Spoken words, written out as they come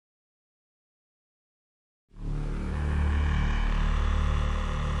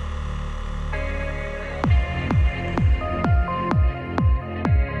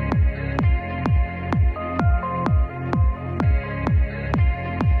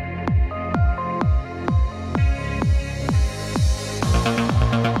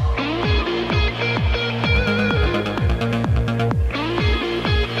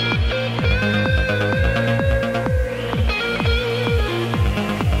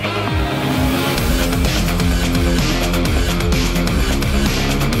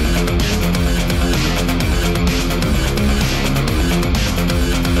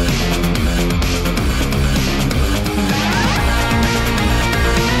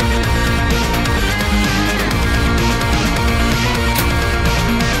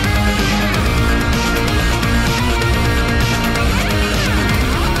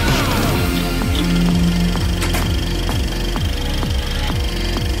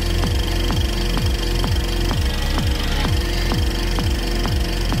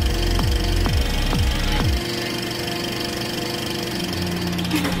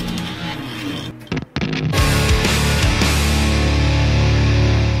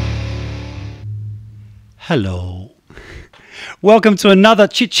Hello. Welcome to another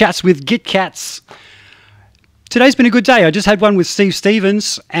Chit Chats with Git Cats. Today's been a good day. I just had one with Steve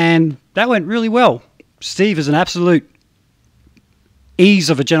Stevens and that went really well. Steve is an absolute ease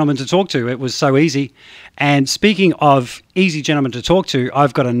of a gentleman to talk to. It was so easy. And speaking of easy gentlemen to talk to,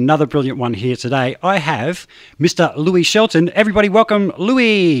 I've got another brilliant one here today. I have Mr. Louis Shelton. Everybody welcome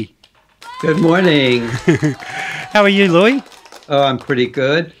Louis. Good morning. How are you, Louis? Oh, I'm pretty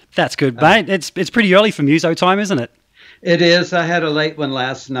good. That's good, mate. It's pretty early for muso time, isn't it? It is. I had a late one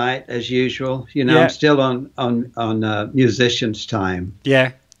last night, as usual. You know, Yeah. I'm still on musicians' time.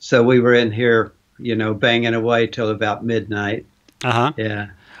 Yeah. So we were in here, you know, banging away till about midnight. Uh-huh.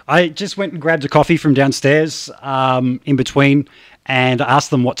 Yeah. I just went and grabbed a coffee from downstairs in between and asked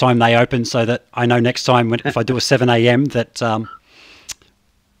them what time they open so that I know next time if I do a 7 a.m. that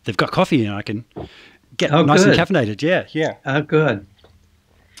they've got coffee and I can get nice good. and caffeinated. Yeah. Oh, good.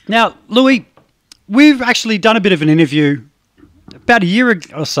 Now, Louis, we've actually done a bit of an interview about a year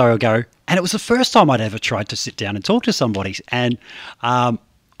or so ago, and it was the first time I'd ever tried to sit down and talk to somebody. And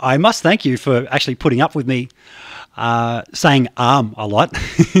I must thank you for actually putting up with me saying a lot.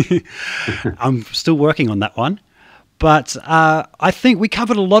 I'm still working on that one. But I think we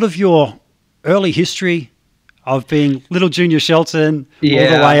covered a lot of your early history of being little Junior Shelton all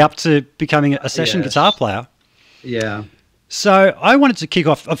the way up to becoming a session guitar player. Yeah. So I wanted to kick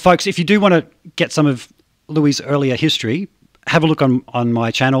off, folks, if you do want to get some of Louis' earlier history, have a look on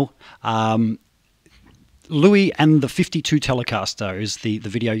my channel. Louis and the 52 Telecaster is the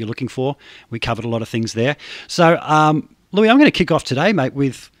video you're looking for. We covered a lot of things there. So, Louis, I'm going to kick off today, mate,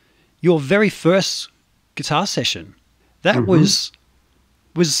 with your very first guitar session. That was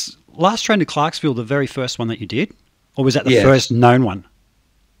Last Train to Clarksville the very first one that you did? Or was that the first known one?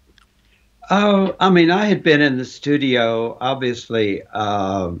 Oh, I mean, I had been in the studio, obviously.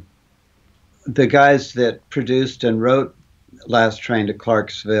 The guys that produced and wrote Last Train to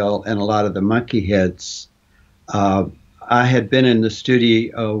Clarksville and a lot of the Monkey hits, I had been in the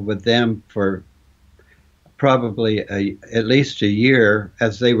studio with them for probably at least a year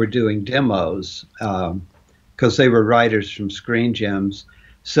as they were doing demos, because they were writers from Screen Gems.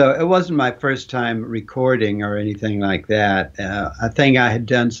 So it wasn't my first time recording or anything like that. I think I had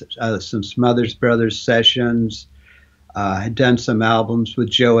done some Smothers Brothers sessions, had done some albums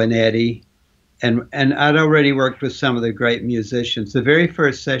with Joe and Eddie, and I'd already worked with some of the great musicians. The very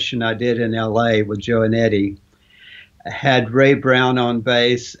first session I did in L.A. with Joe and Eddie had Ray Brown on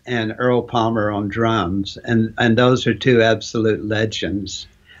bass and Earl Palmer on drums, and those are two absolute legends.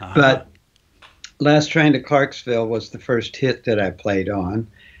 Uh-huh. But Last Train to Clarksville was the first hit that I played on.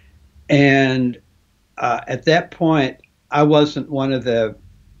 And at that point, I wasn't one of the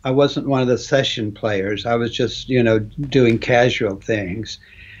session players. I was just, you know, doing casual things.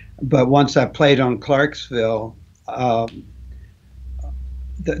 But once I played on Clarksville, the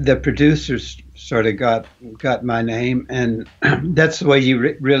producers sort of got my name, and that's the way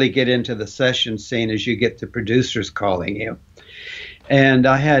you really get into the session scene, is you get the producers calling you. And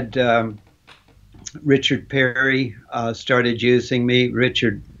I had Richard Perry started using me.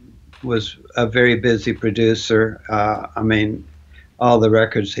 Richard was a very busy producer. I mean, all the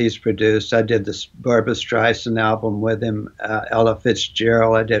records he's produced. I did this Barbra Streisand album with him, Ella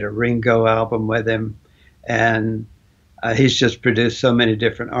Fitzgerald. I did a Ringo album with him, and he's just produced so many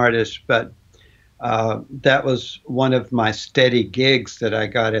different artists. But that was one of my steady gigs that I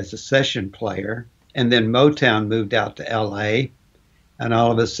got as a session player. And then Motown moved out to L.A., and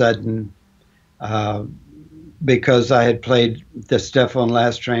all of a sudden, because I had played the stuff on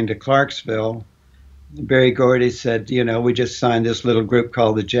Last Train to Clarksville, Berry Gordy said, you know, we just signed this little group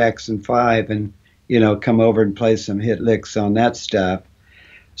called the Jackson 5, and, you know, come over and play some hit licks on that stuff.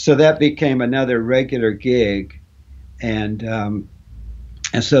 So that became another regular gig. And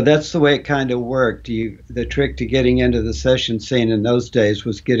so that's the way it kind of worked. The trick to getting into the session scene in those days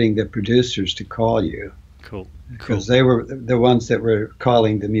was getting the producers to call you. Cool. Because they were the ones that were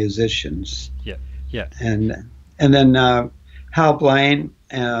calling the musicians. Yeah. And then Hal Blaine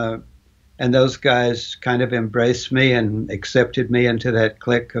and those guys kind of embraced me and accepted me into that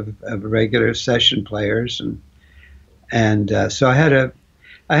clique of regular session players, and so I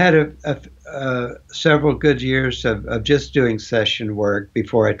had several good years of just doing session work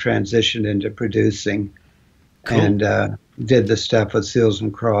before I transitioned into producing. Cool. And did the stuff with Seals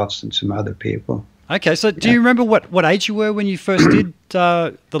and Crofts and some other people. Okay, so do you remember what age you were when you first did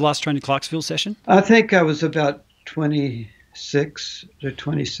the Last Train to Clarksville session? I think I was about 26 to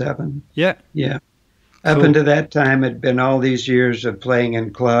 27. Yeah. Yeah. Cool. Up until that time, it had been all these years of playing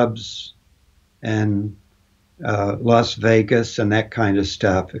in clubs and Las Vegas and that kind of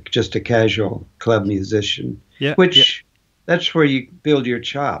stuff. Just a casual club musician. Yeah. Which that's where you build your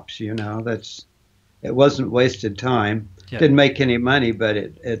chops. It wasn't wasted time. Yeah. Didn't make any money, but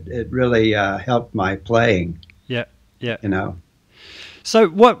it really helped my playing. Yeah. Yeah. So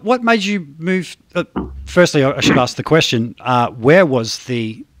what made you move? Firstly, I should ask the question: where was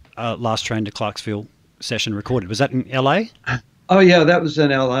the Last Train to Clarksville session recorded? Was that in LA? Oh yeah, that was in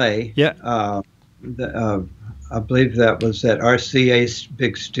LA. Yeah. I believe that was at RCA's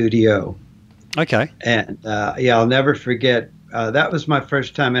big studio. Okay. And I'll never forget. That was my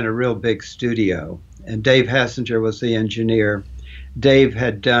first time in a real big studio. And Dave Hassinger was the engineer. Dave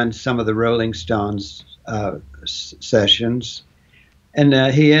had done some of the Rolling Stones sessions, and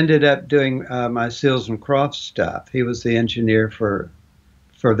he ended up doing my Seals and Crofts stuff. He was the engineer for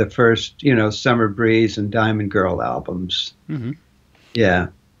the first, Summer Breeze and Diamond Girl albums. Mm-hmm. Yeah.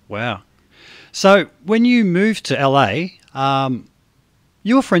 Wow. So when you moved to LA,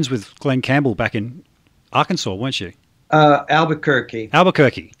 you were friends with Glenn Campbell back in Arkansas, weren't you? Albuquerque.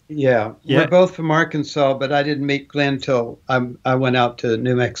 Yeah. We're both from Arkansas, but I didn't meet Glenn till I went out to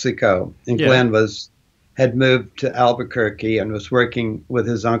New Mexico, and Glenn had moved to Albuquerque and was working with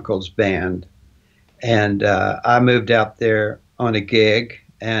his uncle's band, and I moved out there on a gig,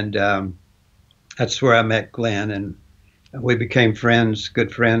 and that's where I met Glenn, and we became friends,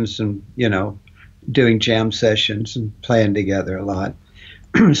 good friends, and doing jam sessions and playing together a lot.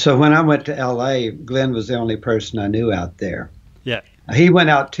 So when I went to LA, Glenn was the only person I knew out there. Yeah. He went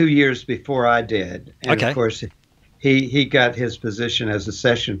out 2 years before I did. And okay. Of course, he got his position as a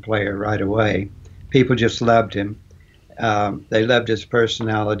session player right away. People just loved him. They loved his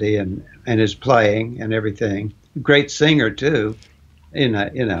personality and his playing and everything. Great singer too,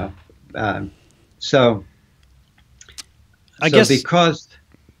 So I guess because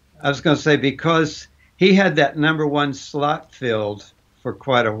he had that number one slot filled for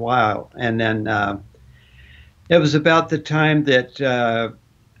quite a while, and then it was about the time that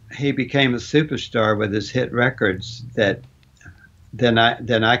he became a superstar with his hit records that then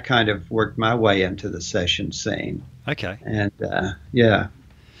I kind of worked my way into the session scene. Okay. And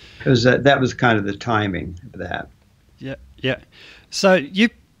because that was kind of the timing of that. Yeah. So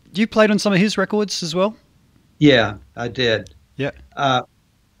you played on some of his records as well? Yeah, I did. Yeah.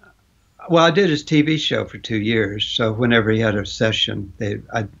 Well, I did his TV show for 2 years, so whenever he had a session,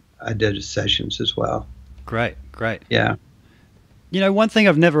 I did his sessions as well. Great. Yeah. One thing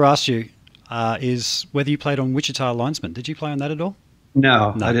I've never asked you is whether you played on Wichita Linesman. Did you play on that at all?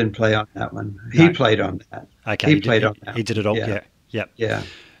 No, I didn't play on that one. He played on that. Okay. He played on that. He did it all. Yeah. Yeah.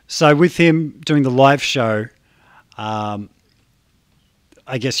 So with him doing the live show, I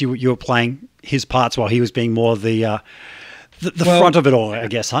guess you were playing his parts while he was being more the front of it all, I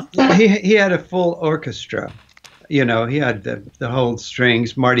guess, huh? He had a full orchestra. He had the whole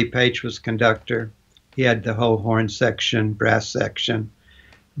strings. Marty Page was conductor. He had the whole horn section, brass section,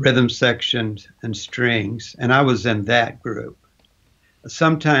 rhythm section, and strings. And I was in that group.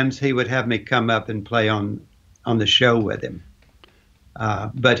 Sometimes he would have me come up and play on the show with him.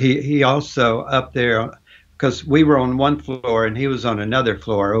 But he also up there, because we were on one floor and he was on another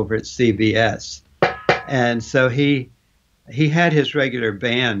floor over at CBS. And so he had his regular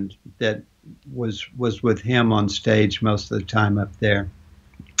band that was with him on stage most of the time up there.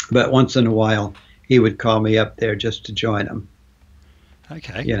 But once in a while, he would call me up there just to join him.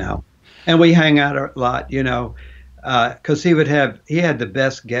 Okay. And we hang out a lot, because he had the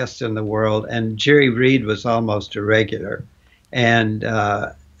best guests in the world, and Jerry Reed was almost a regular. And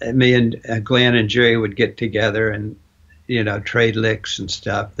me and Glenn and Jerry would get together and, trade licks and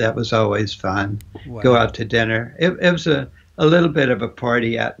stuff. That was always fun. Wow. Go out to dinner. It was a little bit of a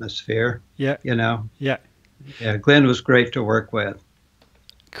party atmosphere. Yeah. Yeah. Yeah, Glenn was great to work with.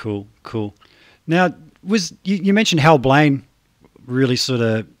 Cool. Now, you mentioned Hal Blaine really sort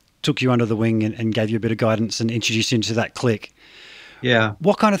of took you under the wing and gave you a bit of guidance and introduced you into that clique. Yeah.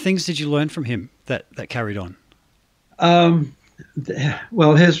 What kind of things did you learn from him that carried on?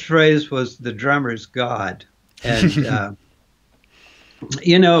 Well, his phrase was "the drummer's God," and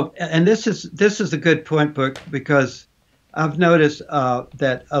and this is a good point, because I've noticed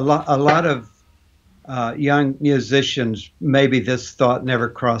that a lot of young musicians, maybe this thought never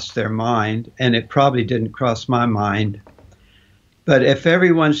crossed their mind, and it probably didn't cross my mind. But if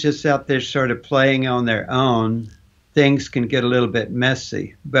everyone's just out there sort of playing on their own, things can get a little bit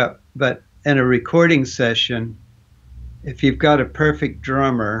messy. But in a recording session, if you've got a perfect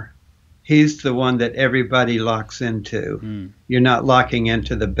drummer, he's the one that everybody locks into. Mm. You're not locking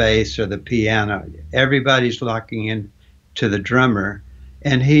into the bass or the piano. Everybody's locking in to the drummer.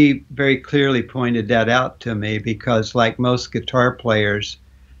 And he very clearly pointed that out to me because, like most guitar players,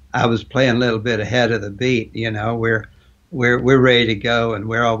 I was playing a little bit ahead of the beat. You know, we're ready to go, and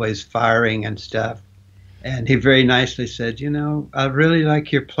we're always firing and stuff. And he very nicely said, you know, I really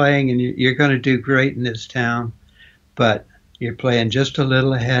like your playing, and you're going to do great in this town, but you're playing just a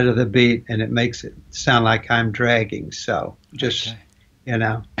little ahead of the beat, and it makes it sound like I'm dragging. So just, okay. You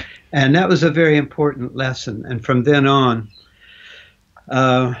know, and that was a very important lesson. And from then on,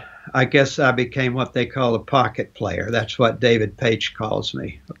 I guess I became what they call a pocket player. That's what David Paich calls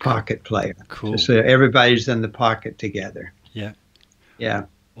me, a pocket player. Cool. So everybody's in the pocket together. Yeah. Yeah.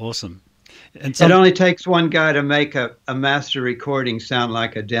 Awesome. And it only takes one guy to make a master recording sound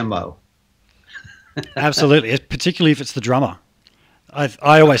like a demo. Absolutely, particularly if it's the drummer.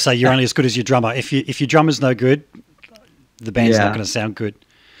 I always say you're only as good as your drummer. If your drummer's no good, the band's not going to sound good.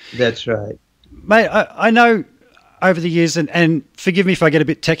 That's right. Mate, I know over the years, and forgive me if I get a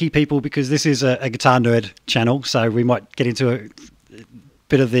bit techie, people, because this is a guitar nerd channel, so we might get into a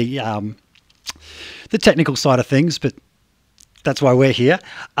bit of the technical side of things, but that's why we're here.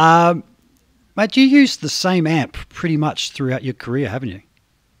 Mate, you used the same amp pretty much throughout your career, haven't you?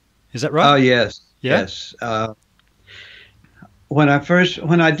 Is that right? Oh, yes. Yeah? Yes. When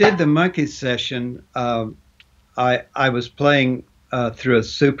I did the Monkey session, I was playing through a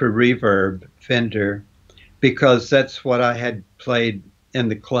Super Reverb Fender because that's what I had played in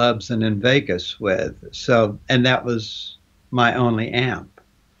the clubs and in Vegas with. So, and that was my only amp.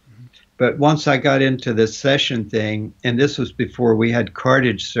 But once I got into this session thing, and this was before we had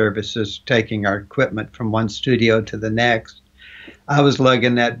cartage services taking our equipment from one studio to the next, I was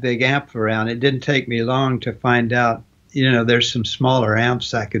lugging that big amp around. It didn't take me long to find out, you know, there's some smaller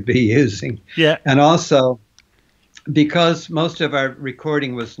amps I could be using. Yeah. And also, because most of our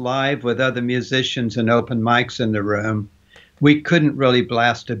recording was live with other musicians and open mics in the room, we couldn't really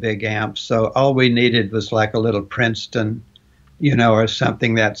blast a big amp. So all we needed was like a little Princeton, you know, or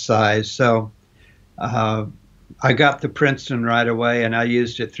something that size. So I got the Princeton right away, and I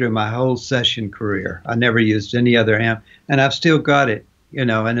used it through my whole session career. I never used any other amp, and I've still got it, you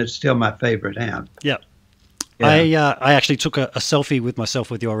know, and it's still my favorite amp. Yeah. I actually took a selfie with myself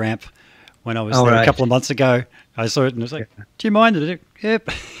with your amp when I was there a couple of months ago. I saw it and I was like, do you mind it? Yep.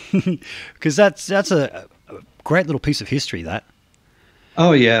 Because that's a great little piece of history, that.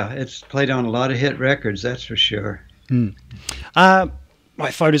 Oh, yeah. It's played on a lot of hit records, that's for sure. My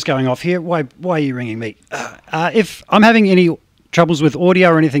phone's going off here. Why are you ringing me? If I'm having any troubles with audio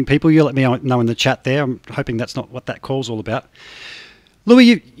or anything, people, you let me know in the chat there. I'm hoping that's not what that call's all about.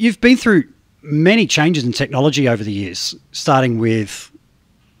 Louis, you've been through many changes in technology over the years, starting with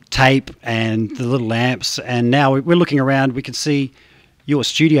tape and the little amps, and now we're looking around, we can see your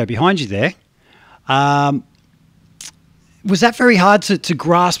studio behind you there. Was that very hard to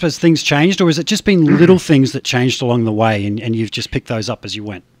grasp as things changed, or has it just been little things that changed along the way and you've just picked those up as you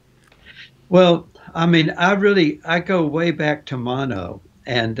went? Well, I mean, I go way back to mono,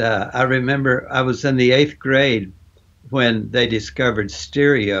 and I remember I was in the 8th grade when they discovered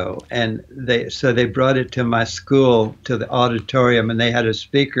stereo, and they brought it to my school, to the auditorium, and they had a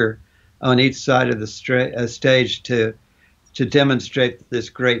speaker on each side of the stage to demonstrate this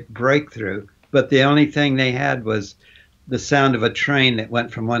great breakthrough. But the only thing they had was the sound of a train that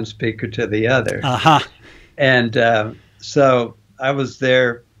went from one speaker to the other. And so I was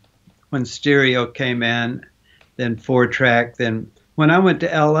there when stereo came in, then 4-track. Then when I went to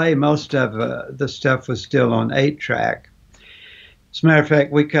LA, most of the stuff was still on 8-track. As a matter of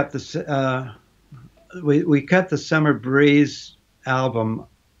fact, we cut the Summer Breeze album.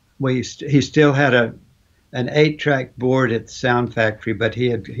 He still had an 8-track board at the Sound Factory, but he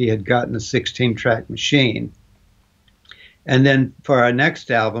had gotten a 16-track machine. And then for our next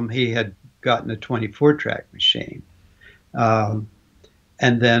album, he had gotten a 24-track machine. And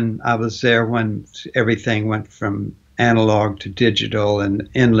then I was there when everything went from analog to digital and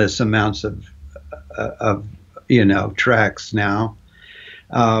endless amounts of tracks now.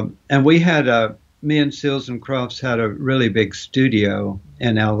 And we had me and Seals and Crofts had a really big studio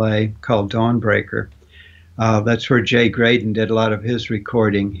in LA called Dawnbreaker. That's where Jay Graydon did a lot of his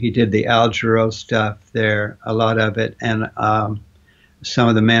recording. He did the Al Jarreau stuff there, a lot of it, and some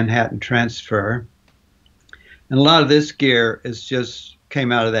of the Manhattan Transfer. And a lot of this gear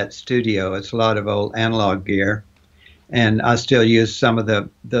came out of that studio. It's a lot of old analog gear. And I still use some of the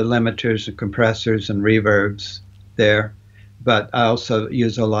limiters and compressors and reverbs there. But I also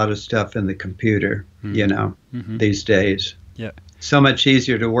use a lot of stuff in the computer, these days. Yeah. So much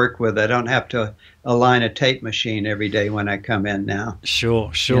easier to work with. I don't have to align a tape machine every day when I come in now.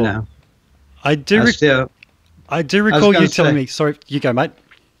 Sure. You know? I I do I was recall going you to telling say, me. Sorry, you go, mate.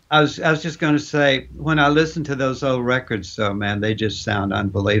 I was just going to say, when I listen to those old records, though, man, they just sound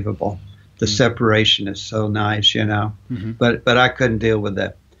unbelievable. The Mm. separation is so nice, you know. Hmm. But I couldn't deal with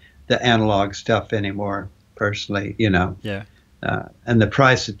the analog stuff anymore, personally, you know. Yeah, And the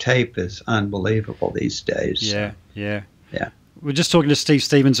price of tape is unbelievable these days. yeah, So, yeah. yeah. We were just talking to Steve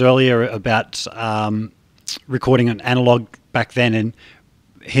Stevens earlier about recording an analog back then, and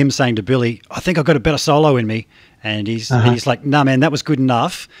him saying to Billy, "I think I've got a better solo in me," and Uh-huh. he's like, "No, man, that was good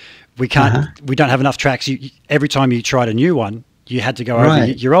enough. Uh-huh. We don't have enough tracks. Every time you tried a new one, you had to go over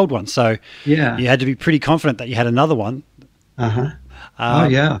Right. your old one, so Yeah. you had to be pretty confident that you had another one." Uh-huh. Oh,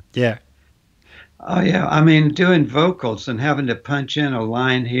 Um, yeah. yeah, Oh, yeah. I mean, doing vocals and having to punch in a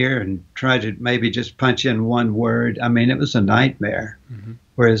line here and try to maybe just punch in one word. I mean, it was a nightmare. hmm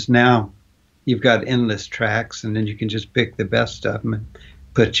Whereas now you've got endless tracks and then you can just pick the best of them and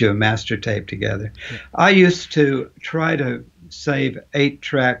put you a master tape together. yeah. I used to try to save 8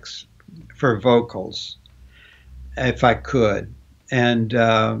 tracks for vocals if I could, and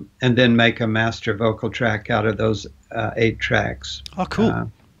then make a master vocal track out of those 8 tracks. Oh,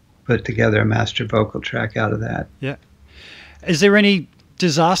 cool. Put together a master vocal track out of that. Yeah. Is there any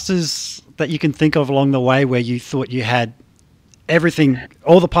disasters that you can think of along the way where you thought you had everything,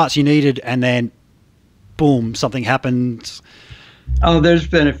 all the parts you needed, and then boom, something happened? Oh, there's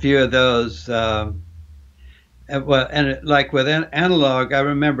been a few of those. Like with analog, I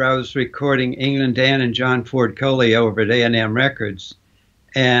remember I was recording England Dan and John Ford Coley over at A&M Records,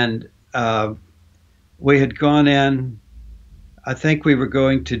 and we had gone in. I think we were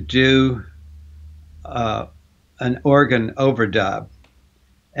going to do an organ overdub,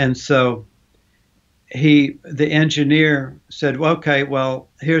 and so the engineer said, well, "Okay, well,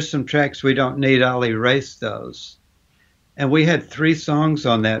 here's some tracks we don't need. I'll erase those." And we had 3 songs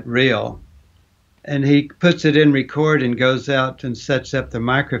on that reel. And he puts it in record and goes out and sets up the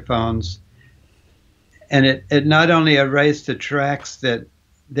microphones. And it not only erased the tracks that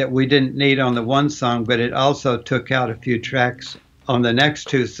we didn't need on the one song, but it also took out a few tracks on the next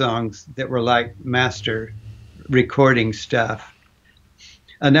 2 songs that were like master recording stuff.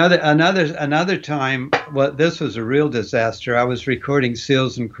 Another time, well, this was a real disaster. I was recording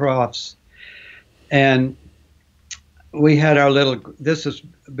Seals and Crofts, and we had our this was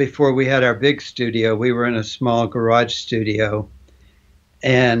before we had our big studio. We were in a small garage studio,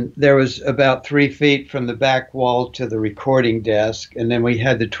 and there was about 3 feet from the back wall to the recording desk, and then we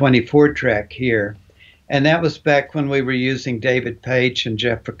had the 24 track here. And that was back when we were using David Page and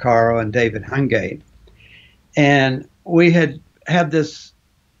Jeff Porcaro and David Hungate. And we had this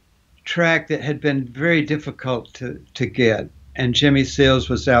track that had been very difficult to get. And Jimmy Seals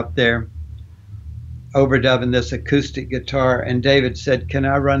was out there overdubbing this acoustic guitar, and David said, "Can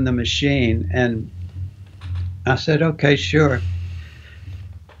I run the machine?" And I said, "Okay, sure."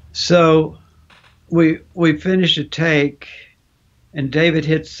 So we finished a take, and David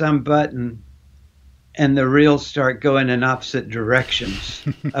hits some button, and the reels start going in opposite directions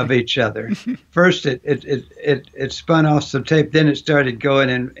of each other. First, it spun off some tape, then it started going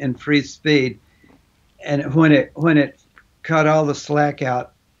in free speed, and when it cut all the slack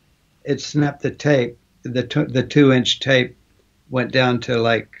out, it snapped the tape. The 2-inch tape went down to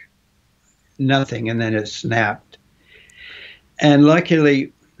like nothing, and then it snapped. And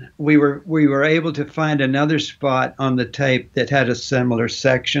luckily, we were able to find another spot on the tape that had a similar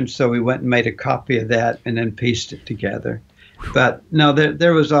section, so we went and made a copy of that and then pieced it together. But no,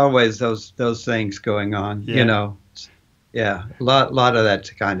 there was always those things going on, Yeah. you know. Yeah, a lot of that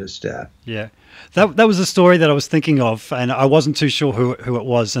kind of stuff. Yeah. That was a story that I was thinking of, and I wasn't too sure who it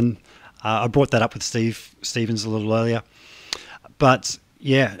was, and I brought that up with Steve Stevens a little earlier. But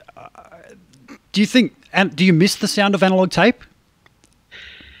yeah, do you miss the sound of analog tape?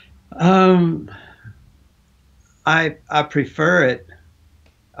 I prefer it.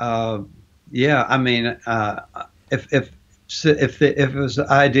 Yeah, I mean, if it was the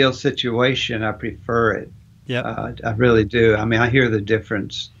ideal situation, I prefer it. Yeah. I really do. I mean, I hear the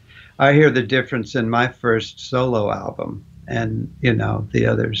difference. I hear the difference in my first solo album and, you know, the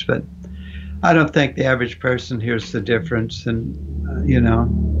others, but I don't think the average person hears the difference. And, you know,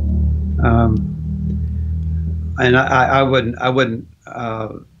 and I wouldn't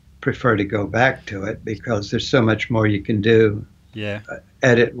prefer to go back to it because there's so much more you can do, Yeah.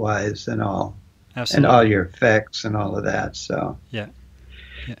 edit wise and all, Absolutely. and all your effects and all of that. So, Yeah.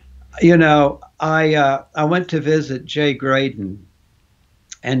 Yeah. you know, I went to visit Jay Graydon,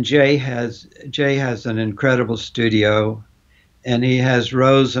 and Jay has an incredible studio, and he has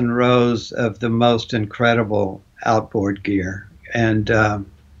rows and rows of the most incredible outboard gear. And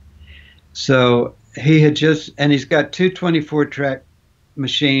so he had just, and he's got two 24-track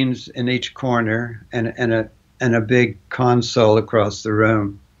machines in each corner, and a big console across the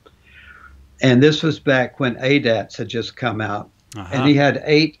room. And this was back when ADATs had just come out, and he had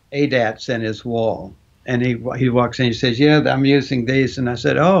 8 ADATs in his wall. And he walks in, he says, "Yeah, I'm using these." And I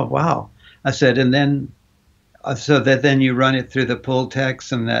said, "Oh, wow." I said, "And then, so that then you run it through the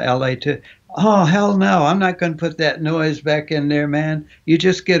Pultecs and the LA2?" "Oh, hell no, I'm not going to put that noise back in there, man. You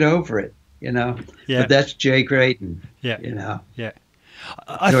just get over it, you know." Yeah. But that's Jay Graydon. Yeah. You know. Yeah.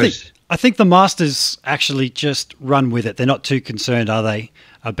 I think the masters actually just run with it. They're not too concerned, are they,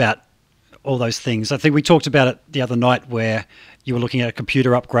 about all those things? I think we talked about it the other night where you were looking at a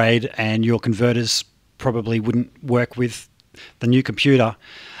computer upgrade and your converters probably wouldn't work with the new computer.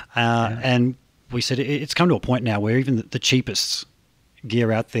 And we said it's come to a point now where even the cheapest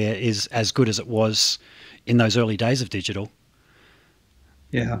gear out there is as good as it was in those early days of digital.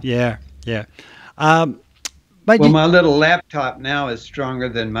 Yeah. Yeah. Yeah. Well, my little laptop now is stronger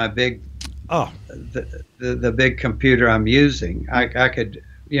than my big, oh, the big computer I'm using. I could,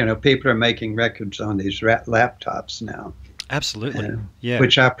 you know, people are making records on these laptops now. Absolutely. Yeah.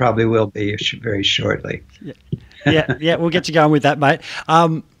 Which I probably will be very shortly. Yeah. Yeah. We'll get you going with that, mate.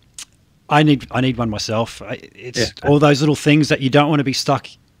 I need one myself. It's all those little things that you don't want to be stuck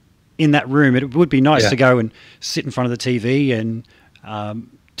in that room. It would be nice to go and sit in front of the TV and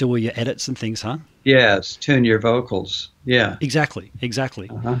do all your edits and things, huh? Yes, tune your vocals. Yeah. Exactly.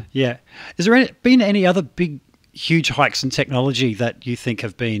 Yeah. Has there been any other big, huge hikes in technology that you think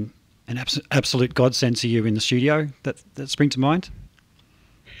have been an absolute godsend to you in the studio that spring to mind?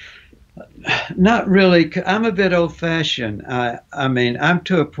 Not really. I'm a bit old-fashioned. I mean, I'm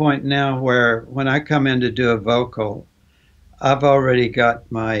to a point now where when I come in to do a vocal, I've already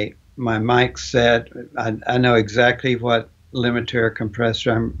got my mic set. I know exactly what limiter or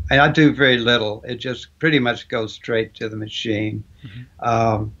compressor and I do very little. It just pretty much goes straight to the machine.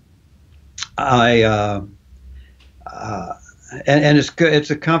 Mm-hmm. And it's good. It's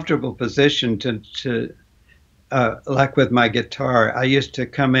a comfortable position to like with my guitar. I used to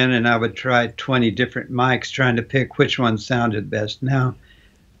come in and I would try 20 different mics trying to pick which one sounded best. Now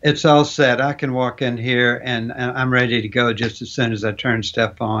it's all set. I can walk in here and I'm ready to go just as soon as I turn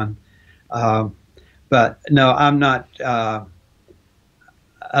stuff on. But no, I'm not,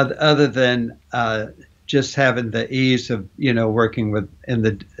 other than just having the ease of, you know, working in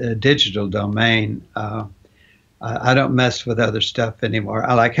the digital domain. I don't mess with other stuff anymore.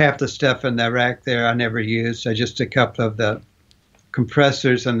 I like half the stuff in the rack there I never use. So just a couple of the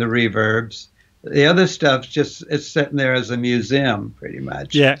compressors and the reverbs. The other stuff it's sitting there as a museum pretty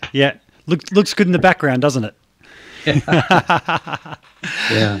much. Yeah. Looks good in the background, doesn't it?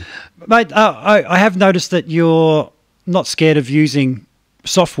 Yeah. Mate, I have noticed that you're not scared of using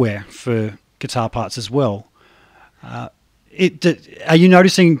software for guitar parts as well. Are you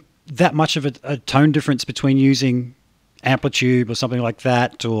noticing that much of a tone difference between using Amplitube or something like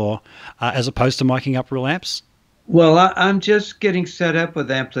that, or as opposed to miking up real amps? Well, I'm just getting set up with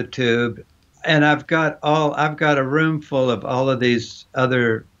Amplitube, and I've got a room full of all of these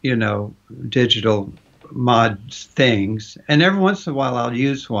other, you know, digital mod things, and every once in a while I'll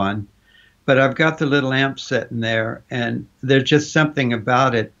use one, but I've got the little amp sitting there, and there's just something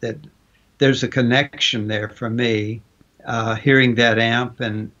about it that there's a connection there for me, hearing that amp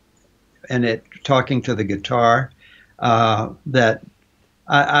and it talking to the guitar, that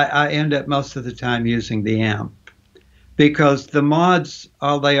I end up most of the time using the amp, because the mods,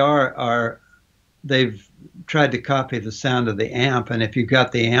 all they are they've tried to copy the sound of the amp, and if you've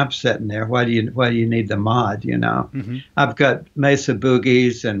got the amp sitting there, why do you need the mod, you know? Mm-hmm. I've got Mesa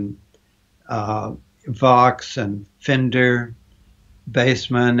Boogies and Vox and Fender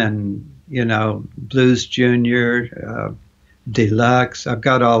Bassman and, you know, Blues Junior, Deluxe. I've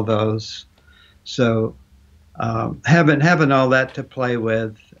got all those. So having all that to play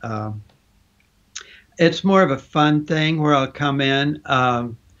with, it's more of a fun thing where I'll come in.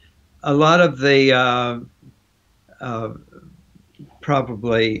 A lot of the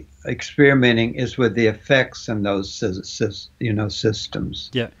probably experimenting is with the effects in those systems.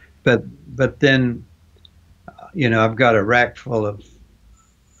 Yeah. But then, you know, I've got a rack full of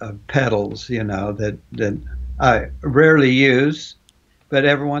pedals, you know, that I rarely use, but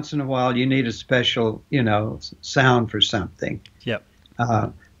every once in a while you need a special, you know, sound for something. Yep.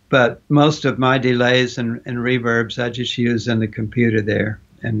 But most of my delays and reverbs I just use in the computer there,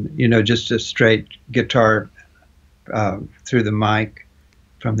 and, you know, just a straight guitar through the mic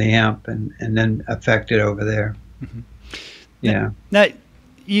from the amp and then affect it over there. Mm-hmm. Yeah. Now,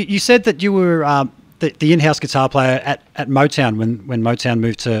 you said that you were the in-house guitar player at Motown when Motown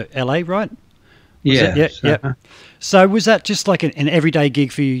moved to LA, right? Was it? Yeah, Yes. yeah. So was that just like an everyday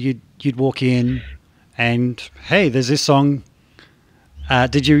gig for you? You'd walk in, and hey, there's this song.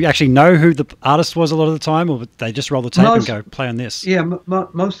 Did you actually know who the artist was a lot of the time, or would they just roll the tape and Most, go play on this? yeah,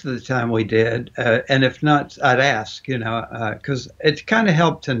 most of the time we did, and if not, I'd ask, because it kind of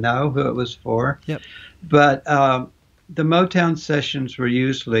helped to know who it was for. Yep. But the Motown sessions were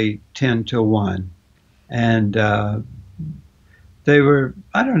usually 10 to 1, and they were,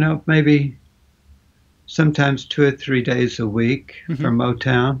 I don't know, maybe sometimes 2 or 3 days a week Mm-hmm. for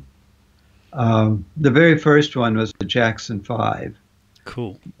Motown. The very first one was the Jackson 5.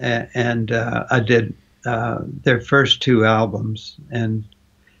 Cool. And I did their first 2 albums, and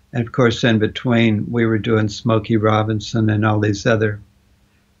of course in between we were doing Smokey Robinson and all these other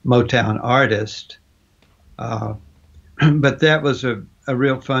Motown artists. But that was a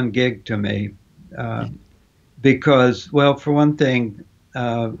real fun gig to me because, well, for one thing,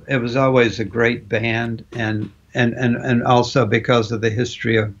 it was always a great band, and also because of the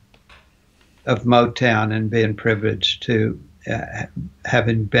history of Motown and being privileged to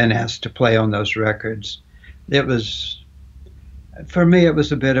having been asked to play on those records. It was, for me, it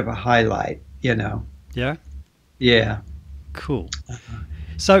was a bit of a highlight, Yeah. Yeah. Cool.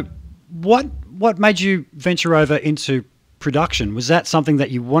 So, what made you venture over into production? Was that something that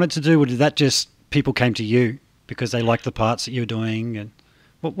you wanted to do, or did that just people came to you because they liked the parts that you were doing? And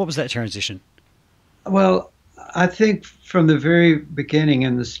what was that transition? Well, I think from the very beginning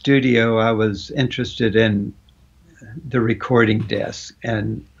in the studio, I was interested in the recording desk,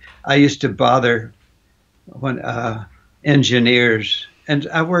 and I used to bother when engineers, and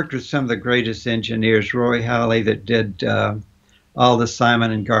I worked with some of the greatest engineers, Roy Halley, that did all the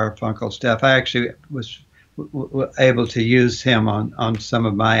Simon and Garfunkel stuff. I actually was able to use him on some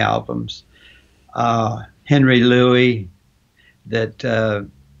of my albums. Henry Louis, that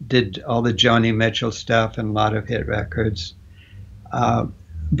did all the Joni Mitchell stuff and a lot of hit records.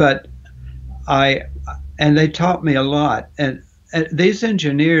 But they taught me a lot. And these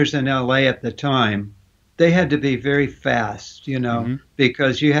engineers in LA at the time, they had to be very fast, Mm-hmm.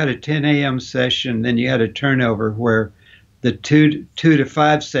 because you had a 10 a.m. session, then you had a turnover where the 2 to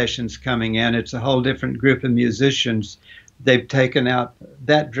 5 sessions coming in, it's a whole different group of musicians. They've taken out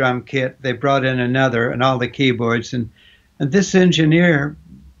that drum kit, they brought in another, and all the keyboards. And this engineer,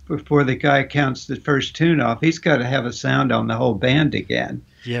 before the guy counts the first tune off, he's got to have a sound on the whole band again.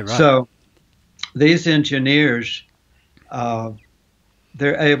 Yeah, right. So these engineers,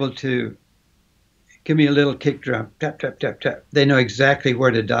 they're able to give me a little kick drum, tap, tap, tap, tap. They know exactly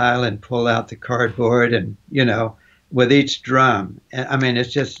where to dial and pull out the cardboard, and, with each drum. And I mean,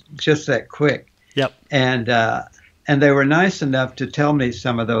 it's just that quick. Yep. And they were nice enough to tell me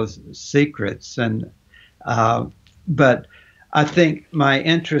some of those secrets. But I think my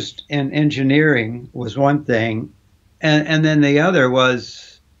interest in engineering was one thing, and then the other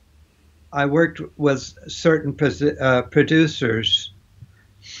was I worked with certain producers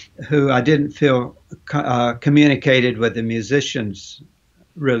who I didn't feel communicated with the musicians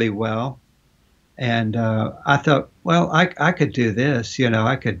really well. And I thought, well, I could do this,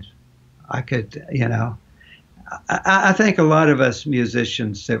 I could, I think a lot of us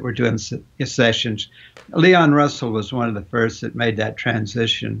musicians that were doing sessions, Leon Russell was one of the first that made that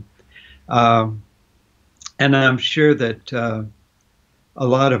transition. And I'm sure that a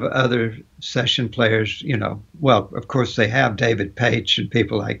lot of other session players, well, of course they have David Paich and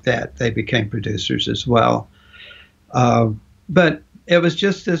people like that. They became producers as well. But it was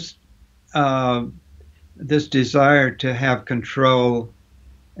just this desire to have control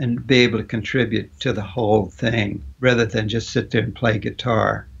and be able to contribute to the whole thing rather than just sit there and play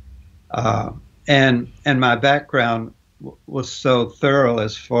guitar. And my background was so thorough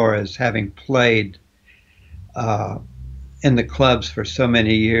as far as having played in the clubs for so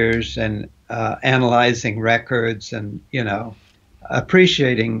many years and analyzing records and,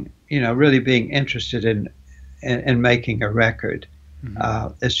 appreciating, really being interested in making a record.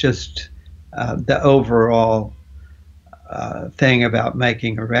 Mm-hmm. It's just the overall thing about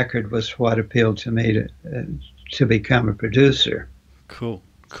making a record was what appealed to me to become a producer. Cool.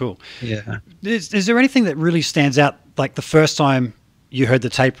 Yeah. Is there anything that really stands out, like the first time you heard the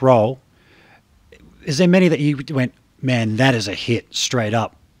tape roll? Is there many that you went, man, that is a hit straight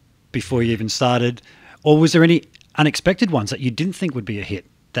up before you even started? Or was there any unexpected ones that you didn't think would be a hit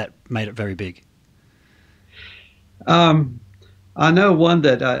that made it very big? I know one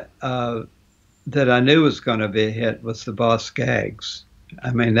that I knew was going to be a hit was the Boss Gags.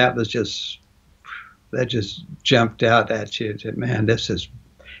 I mean, that just jumped out at you. Man, this is,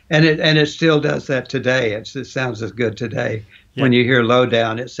 And it still does that today. It sounds as good today. Yeah. When you hear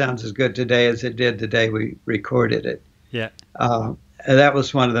Lowdown, it sounds as good today as it did the day we recorded it. Yeah. And that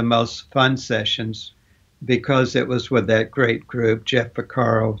was one of the most fun sessions because it was with that great group, Jeff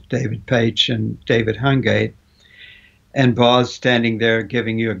Vaccaro, David Paich, and David Hungate, and Boz standing there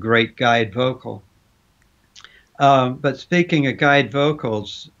giving you a great guide vocal. But speaking of guide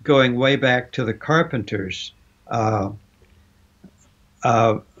vocals, going way back to the Carpenters,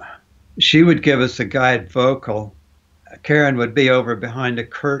 she would give us a guide vocal. Karen would be over behind a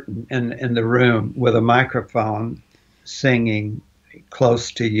curtain in the room with a microphone singing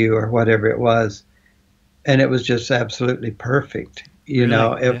Close to You or whatever it was. And it was just absolutely perfect. You Really?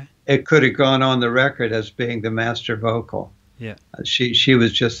 know, Yeah. it could have gone on the record as being the master vocal. Yeah. She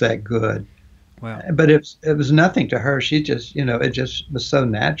was just that good. Wow. But it was nothing to her. She just, it just was so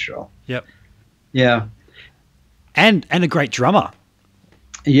natural. Yep. Yeah. And a great drummer.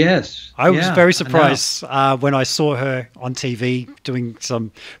 Yes. I was Yeah, very I know. surprised when I saw her on TV doing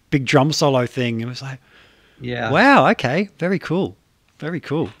some big drum solo thing. It was like, Yeah. wow, okay, very cool. Very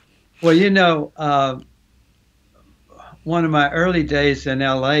cool. Well, one of my early days in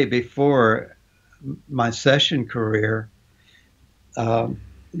LA before my session career,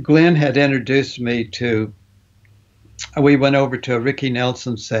 Glenn had introduced me we went over to a Ricky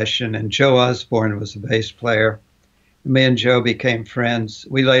Nelson session, and Joe Osborne was the bass player. Me and Joe became friends.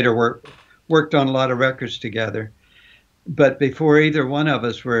 We later worked on a lot of records together. But before either one of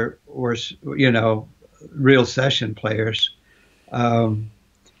us were real session players,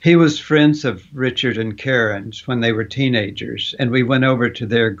 he was friends of Richard and Karen's when they were teenagers, and we went over to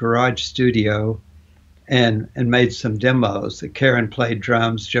their garage studio and made some demos. Karen played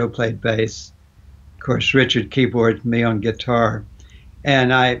drums, Joe played bass, of course Richard keyboard, me on guitar,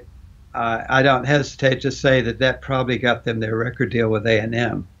 and I don't hesitate to say that probably got them their record deal with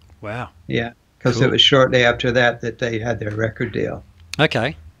A&M. Wow. Yeah, because Cool. it was shortly after that they had their record deal.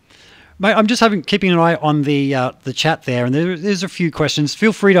 Okay. Mate, I'm just keeping an eye on the chat there, and there's a few questions.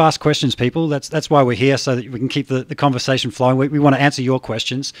 Feel free to ask questions, people. That's why we're here, so that we can keep the conversation flowing. We want to answer your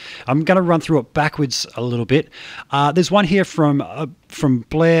questions. I'm going to run through it backwards a little bit. There's one here from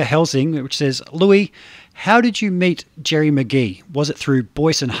Blair Helsing, which says, Louis, how did you meet Jerry McGee? Was it through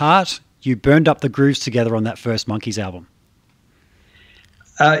Boyce and Hart? You burned up the grooves together on that first Monkees album.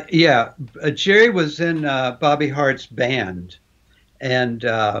 Yeah, Jerry was in Bobby Hart's band, and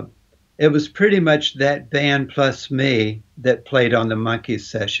it was pretty much that band plus me that played on the Monkees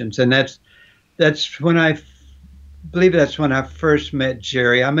sessions, and that's when I believe that's when I first met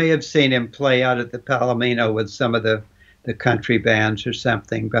Jerry. I may have seen him play out at the Palomino with some of the country bands or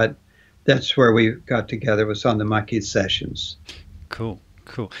something, but that's where we got together, was on the Monkees sessions. Cool.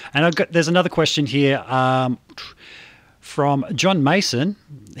 And there's another question here from John Mason.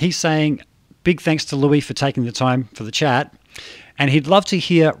 He's saying, big thanks to Louis for taking the time for the chat. And he'd love to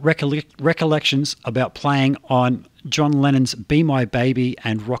hear recollections about playing on John Lennon's Be My Baby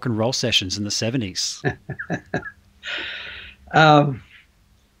and rock and roll sessions in the 70s.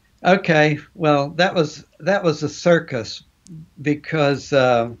 Okay, well, that was a circus because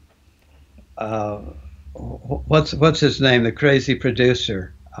what's his name? The crazy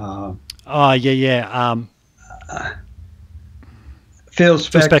producer. Oh, yeah. Phil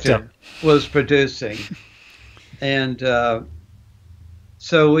Spector Spector was producing, and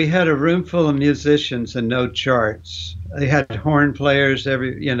so we had a room full of musicians and no charts. They had horn players.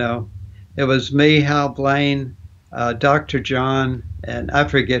 It was me, Hal Blaine, Dr. John, and I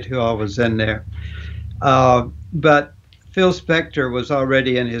forget who all was in there. But Phil Spector was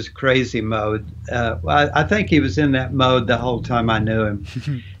already in his crazy mode. I think he was in that mode the whole time I knew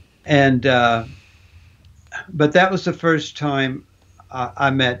him. And but that was the first time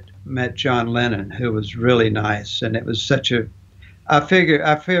I met John Lennon, who was really nice, and it was such a. I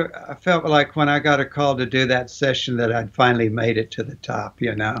felt like when I got a call to do that session that I'd finally made it to the top.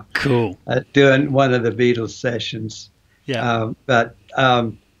 Cool. Doing one of the Beatles sessions. Yeah.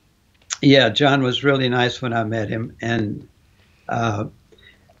 Yeah, John was really nice when I met him, and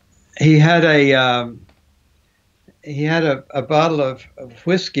he had a bottle of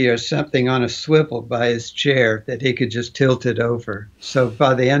whiskey or something on a swivel by his chair that he could just tilt it over. So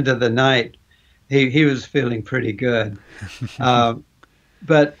by the end of the night, he was feeling pretty good.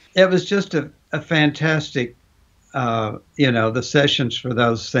 But it was just a fantastic, the sessions for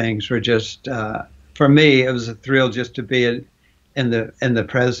those things were just, for me, it was a thrill just to be in the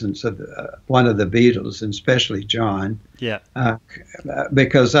presence of one of the Beatles, and especially John. Yeah.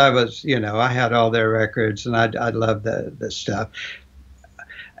 Because I was, I had all their records, and I loved the stuff.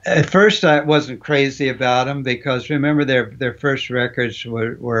 At first, I wasn't crazy about them because remember their first records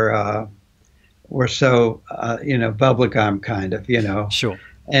were so bubblegum kind of Sure.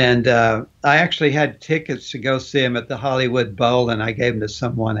 and I actually had tickets to go see them at the Hollywood Bowl, and I gave them to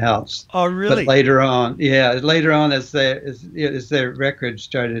someone else. Oh, But really? later on, as their records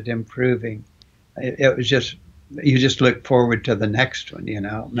started improving, it was just you just look forward to the next one.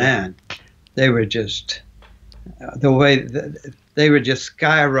 Yeah. Man, they were just the way they were just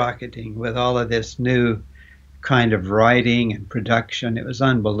skyrocketing with all of this new kind of writing and production. It was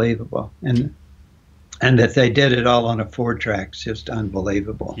unbelievable, and that they did it all on a 4 track, just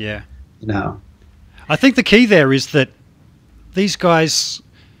unbelievable. Yeah. No. I think the key there is that these guys,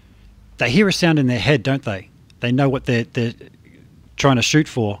 they hear a sound in their head, don't they? They know what they're trying to shoot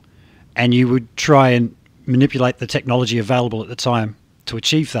for, and you would try and manipulate the technology available at the time to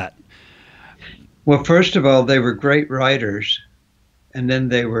achieve that. Well, first of all, they were great writers, and then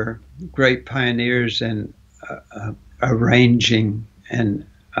they were great pioneers in arranging and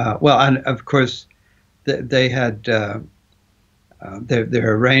of course they had their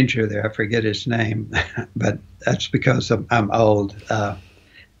arranger there. I forget his name, but that's because I'm old.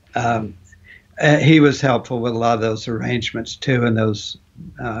 He was helpful with a lot of those arrangements too, and those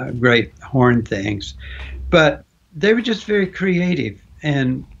great horn things. But they were just very creative,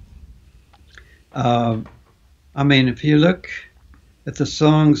 and I mean, if you look at the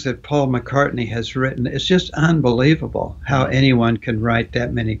songs that Paul McCartney has written, it's just unbelievable how anyone can write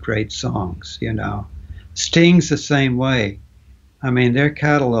that many great songs. Sting's the same way. I mean, their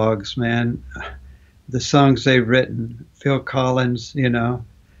catalogs, man, the songs they've written, Phil Collins,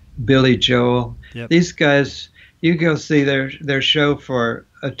 Billy Joel, Yep. these guys, you go see their show for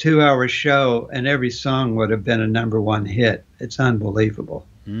a 2-hour show, and every song would have been a #1 hit. It's unbelievable.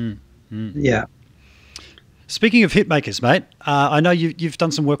 Mm. Yeah. Speaking of hitmakers, mate, I know you've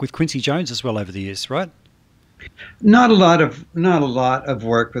done some work with Quincy Jones as well over the years, right? Not a lot of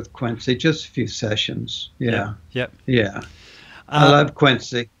work with Quincy, just a few sessions. Yeah. Yep. Yeah. I love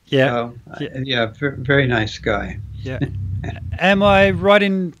Quincy. Yeah. So, very nice guy. Yeah. Am I right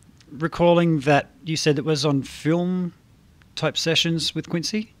in recalling that you said it was on film type sessions with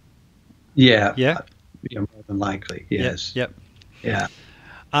Quincy? Yeah. Yeah. Yeah, more than likely. Yes. Yep. Yeah.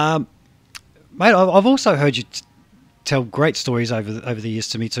 Mate, I've also heard you tell great stories over the years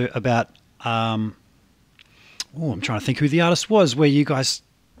to me too about. I'm trying to think who the artist was, where you guys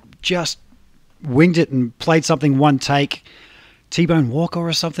just winged it and played something one take, T-Bone Walker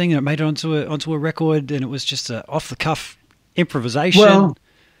or something, and it made it onto a record, and it was just a off the cuff improvisation. Well,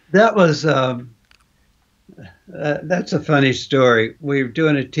 that was that's a funny story. We were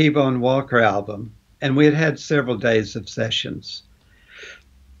doing a T-Bone Walker album, and we had several days of sessions.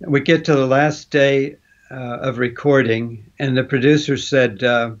 We get to the last day of recording, and the producer said,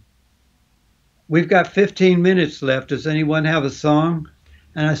 "We've got 15 minutes left. Does anyone have a song?"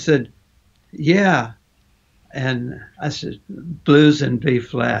 And I said, "Yeah." And I said, "Blues in B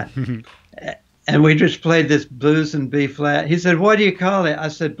flat." And we just played this blues in B flat. He said, "What do you call it?" I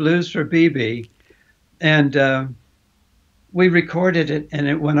said, "Blues for BB." And we recorded it, and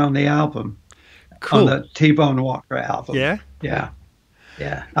it went on the album, Cool. on the T-Bone Walker album. Yeah. Yeah.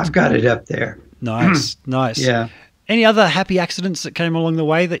 Yeah. I've got it up there. Nice. Nice. Yeah. Any other happy accidents that came along the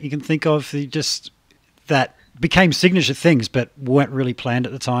way that you can think of that became signature things but weren't really planned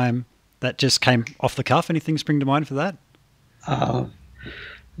at the time, that just came off the cuff? Anything spring to mind for that?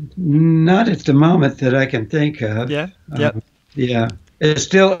 Not at the moment that I can think of. Yeah. Yep. Yeah. It's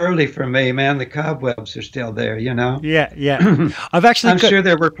still early for me, man. The cobwebs are still there, Yeah. Yeah. I've actually I'm sure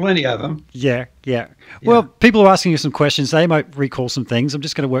there were plenty of them. Yeah. Well, people are asking you some questions. They might recall some things. I'm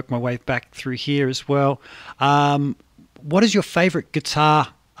just going to work my way back through here as well. What is your favorite guitar,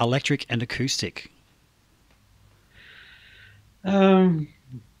 electric and acoustic? Right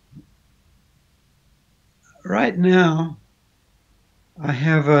now, I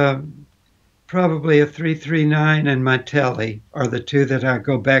have probably a 339 and my Telly are the two that I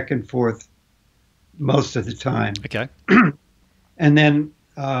go back and forth most of the time. Okay. And then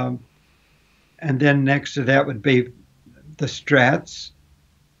next to that would be the Strats,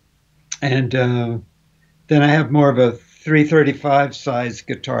 and then I have more of a 335 size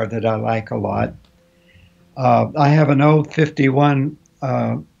guitar that I like a lot. I have an old 51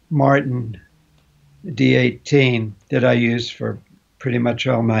 Martin D18 that I use for pretty much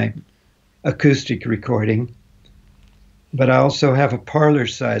all my acoustic recording. But I also have a parlor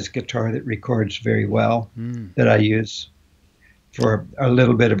size guitar that records very well that I use for a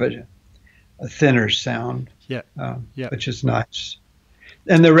little bit of a thinner sound, which is nice.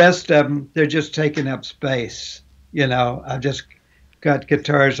 And the rest of them, they're just taking up space. I just got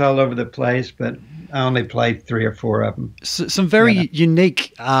guitars all over the place, but I only played 3 or 4 of them. Some very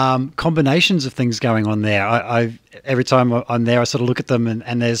unique combinations of things going on there. I every time I'm there, I sort of look at them,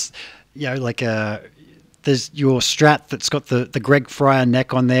 and there's, like there's your Strat that's got the Greg Fryer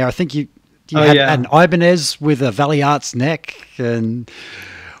neck on there. I think you had an Ibanez with a Valley Arts neck, and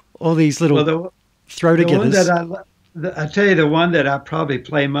all these little throw-togethers. I tell you, the one that I probably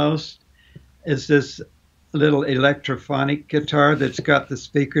play most is this little electrophonic guitar that's got the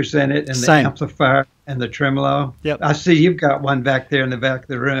speakers in it and the amplifier and the tremolo. Yep. I see you've got one back there in the back of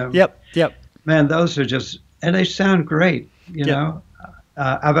the room. Yep. Man, those are and they sound great, you know.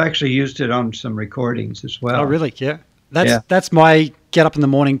 I've actually used it on some recordings as well. Oh, really? Yeah. That's my get up in the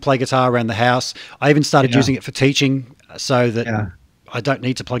morning, play guitar around the house. I even started using it for teaching, so that I don't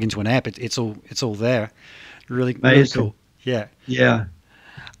need to plug into an amp. It's all there. Really cool. Yeah. Yeah.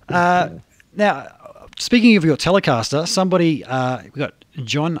 Now, speaking of your Telecaster, somebody, we got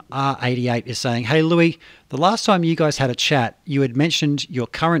John R88 is saying, "Hey Louis, the last time you guys had a chat, you had mentioned your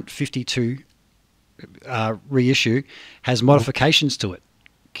current 52 reissue has modifications to it.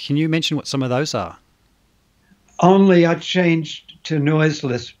 Can you mention what some of those are?" Only I changed to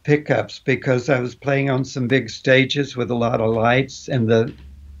noiseless pickups because I was playing on some big stages with a lot of lights, and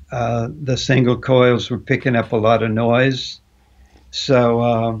the single coils were picking up a lot of noise.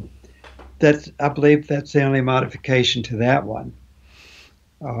 So I believe that's the only modification to that one.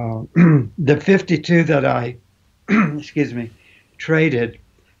 The 52 that I, traded,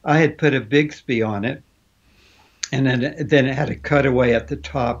 I had put a Bigsby on it, and then it had a cutaway at the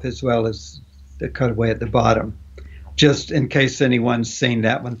top as well as the cutaway at the bottom, just in case anyone's seen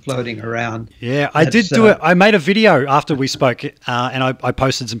that one floating around. Yeah, I did do it. I made a video after we spoke, and I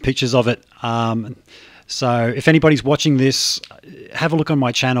posted some pictures of it. So if anybody's watching this, have a look on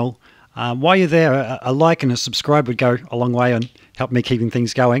my channel. While you're there, a like and a subscribe would go a long way and help me keeping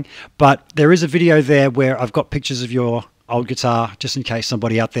things going. But there is a video there where I've got pictures of your old guitar, just in case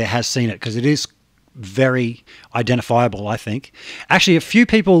somebody out there has seen it, because it is very identifiable, I think. Actually, a few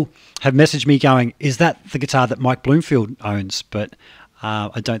people have messaged me going, "Is that the guitar that Mike Bloomfield owns?" But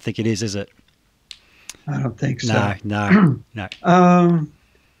I don't think it is it? I don't think so. No.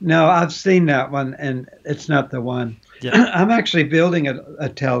 No, I've seen that one, and it's not the one. Yeah. I'm actually building a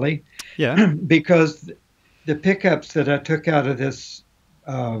Tele. Yeah. Because the pickups that I took out of this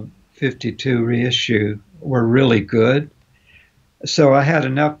 52 reissue were really good. So I had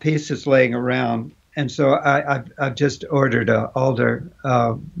enough pieces laying around, and so I've just ordered an older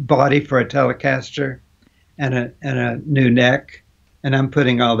body for a Telecaster and a new neck, and I'm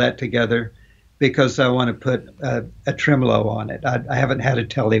putting all that together because I want to put a tremolo on it. I haven't had a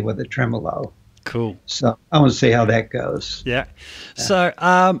Tele with a tremolo. Cool. So I want to see how that goes. Yeah.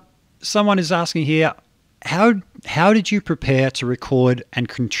 So someone is asking here, how did you prepare to record and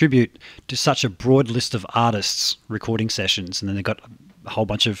contribute to such a broad list of artists' recording sessions? And then they've got a whole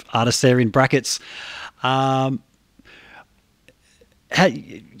bunch of artists there in brackets. Did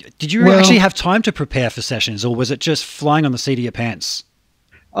you actually have time to prepare for sessions, or was it just flying on the seat of your pants?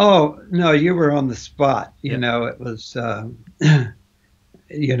 Oh, no, you were on the spot. You know, it was,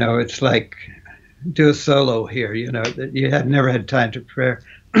 it's like do a solo here, that you had never had time to prepare.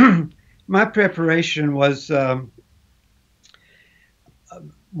 My preparation was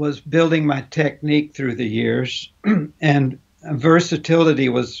building my technique through the years, and versatility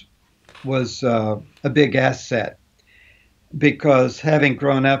was a big asset, because having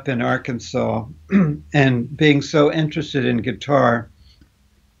grown up in Arkansas and being so interested in guitar,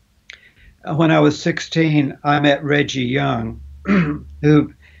 when I was 16, I met Reggie Young,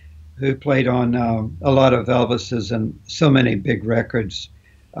 who played on a lot of Elvis's and so many big records.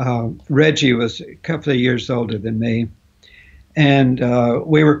 Reggie was a couple of years older than me, and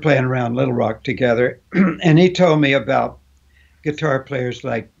we were playing around Little Rock together, and he told me about guitar players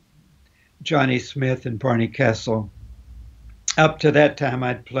like Johnny Smith and Barney Kessel. Up to that time,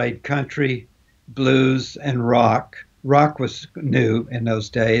 I'd played country, blues, and rock. Rock was new in those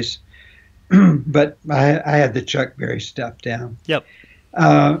days, but I had the Chuck Berry stuff down. Yep.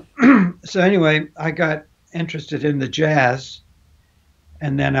 So anyway, I got interested in the jazz,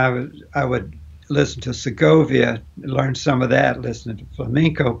 and then I would listen to Segovia, learn some of that, listening to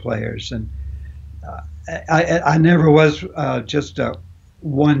flamenco players, and I never was just a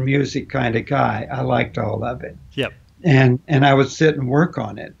one music kind of guy. I liked all of it. Yep. And I would sit and work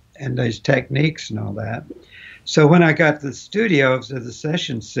on it and these techniques and all that. So when I got to the studios of the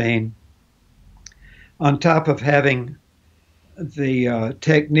session scene, on top of having the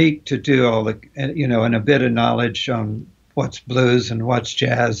technique to do all the, and a bit of knowledge on what's blues and what's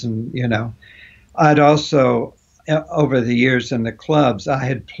jazz, and I'd also over the years in the clubs. I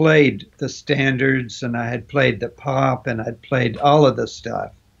had played the standards and I had played the pop and I'd played all of the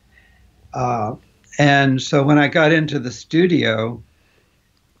stuff. Uh, and so when I got into the studio,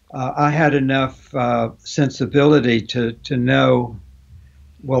 I had enough sensibility to know,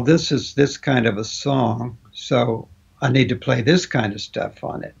 well, this is this kind of a song, so I need to play this kind of stuff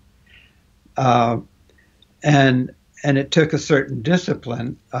on it. Uh, and and it took a certain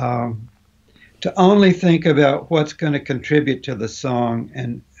discipline to only think about what's going to contribute to the song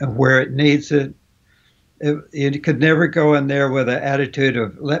and where it needs it. You could never go in there with an attitude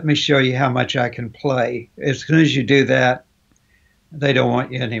of, let me show you how much I can play. As soon as you do that, they don't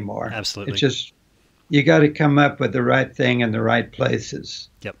want you anymore. Absolutely. It's just, you got to come up with the right thing in the right places.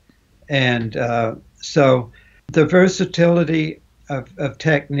 Yep. And so the versatility of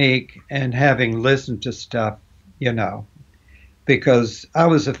technique and having listened to stuff, you know, because I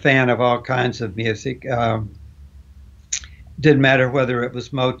was a fan of all kinds of music. Didn't matter whether it was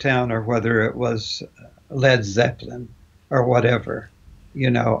Motown or whether it was Led Zeppelin or whatever. You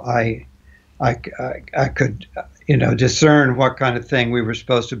know, I could, you know, discern what kind of thing we were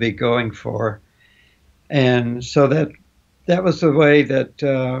supposed to be going for. And so that was the way that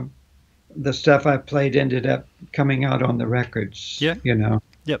the stuff I played ended up coming out on the records. Yeah. You know.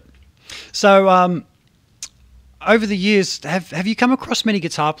 Yep. So over the years, have you come across many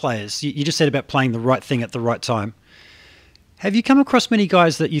guitar players? You just said about playing the right thing at the right time. Have you come across many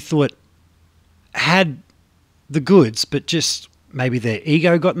guys that you thought had the goods, but just maybe their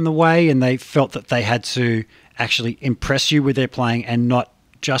ego got in the way and they felt that they had to actually impress you with their playing and not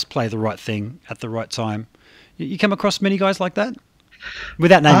just play the right thing at the right time? You come across many guys like that?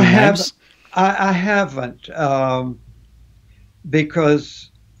 Without naming names? I haven't,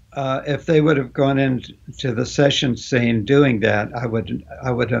 because if they would have gone into the session scene doing that, I wouldn't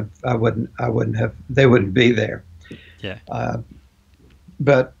have. They wouldn't be there. Yeah.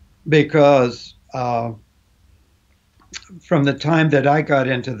 But because from the time that I got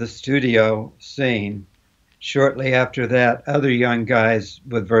into the studio scene, shortly after that, other young guys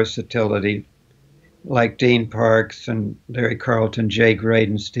with versatility, like Dean Parks and Larry Carlton, Jay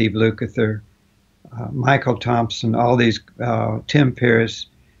Graydon, Steve Lukather, Michael Thompson, all these, Tim Pierce,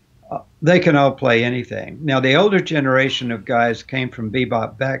 they can all play anything. Now, the older generation of guys came from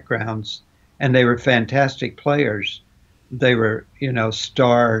bebop backgrounds, and they were fantastic players. They were, you know,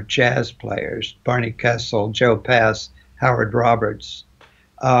 star jazz players, Barney Kessel, Joe Pass, Howard Roberts.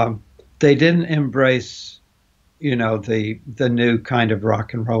 They didn't embrace, you know, the new kind of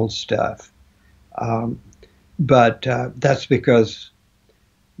rock and roll stuff. But that's because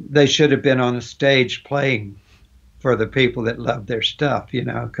they should have been on a stage playing for the people that love their stuff, you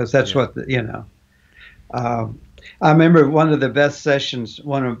know, because that's what, you know. I remember one of the best sessions,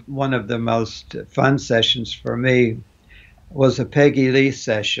 one of the most fun sessions for me was a Peggy Lee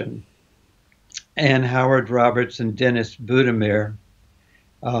session, and Howard Roberts and Dennis Budimir.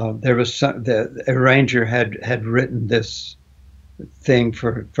 There was the arranger had written this thing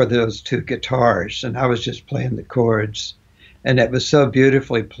for those two guitars, and I was just playing the chords, and it was so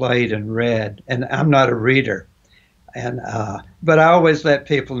beautifully played and read. And I'm not a reader, and but I always let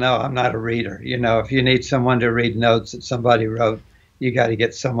people know I'm not a reader. You know, if you need someone to read notes that somebody wrote, you got to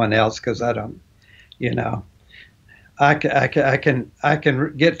get someone else, because I don't, you know. I can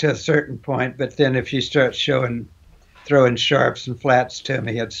get to a certain point, but then if you start throwing sharps and flats to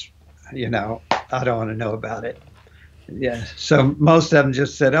me, it's, you know, I don't want to know about it. Yeah. So most of them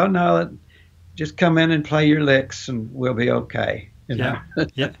just said, "Oh no, just come in and play your licks, and we'll be okay." You know?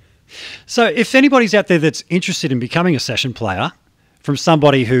 Yeah. So if anybody's out there that's interested in becoming a session player, from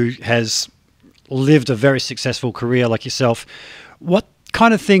somebody who has lived a very successful career like yourself, what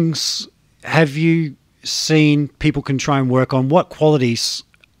kind of things have you seen people can try and work on? What qualities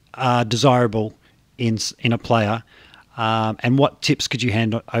are desirable in a player, and what tips could you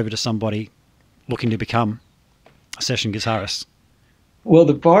hand over to somebody looking to become a session guitarist? Well,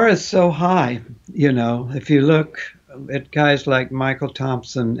 the bar is so high. You know, if you look at guys like Michael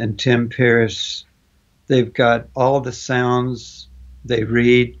Thompson and Tim Pierce, they've got all the sounds, they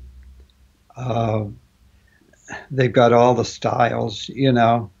read, they've got all the styles, you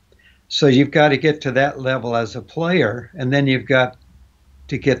know. So you've got to get to that level as a player, and then you've got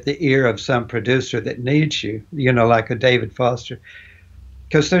to get the ear of some producer that needs you, you know, like a David Foster,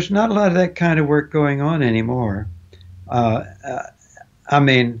 because there's not a lot of that kind of work going on anymore. I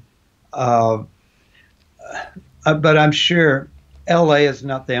mean, but I'm sure LA is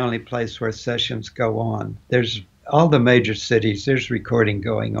not the only place where sessions go on. There's all the major cities, there's recording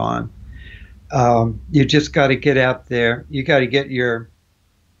going on. You just got to get out there. You got to get your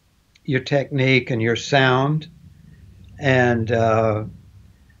technique and your sound, and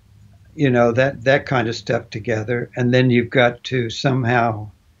that kind of stuff together, and then you've got to somehow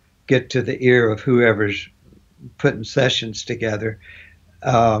get to the ear of whoever's putting sessions together.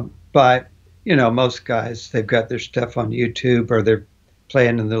 But most guys, they've got their stuff on YouTube, or they're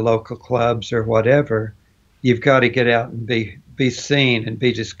playing in the local clubs or whatever. You've got to get out and be seen and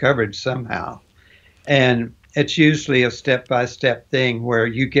be discovered somehow. And it's usually a step-by-step thing where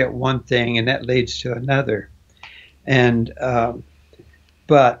you get one thing and that leads to another. And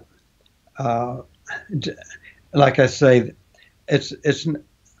but like I say, it's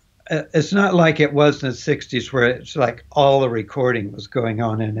not like it was in the 60s where it's like all the recording was going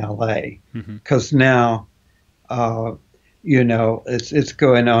on in LA, because now it's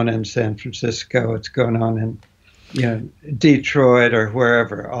going on in San Francisco, it's going on in Detroit or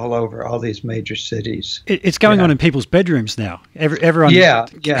wherever, all over, all these major cities. It's going on in people's bedrooms now. Everyone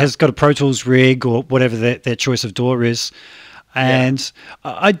has got a Pro Tools rig or whatever their choice of DAW is. And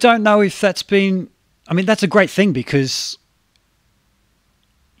I don't know if that's been, I mean, that's a great thing, because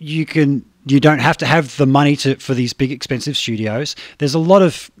you don't have to have the money for these big expensive studios. There's a lot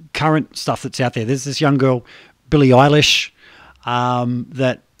of current stuff that's out there. There's this young girl, Billie Eilish,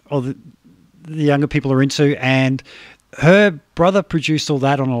 that the younger people are into, and her brother produced all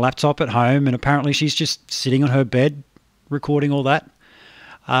that on a laptop at home, and apparently she's just sitting on her bed recording all that.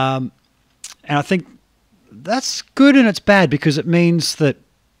 And I think that's good and it's bad, because it means that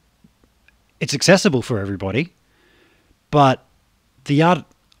it's accessible for everybody, but the art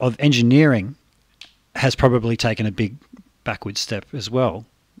of engineering has probably taken a big backward step as well.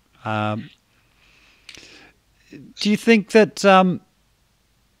 Do you think that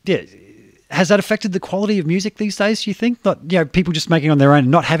has that affected the quality of music these days, do you think? Not, people just making on their own,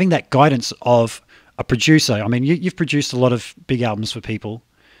 not having that guidance of a producer. I mean, you've produced a lot of big albums for people.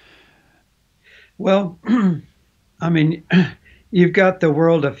 Well, I mean, you've got the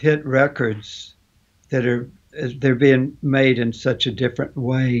world of hit records that they're being made in such a different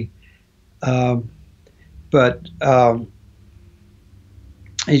way. But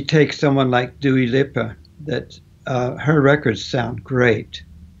you take someone like Dua Lipa, that her records sound great.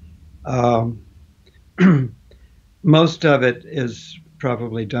 Most of it is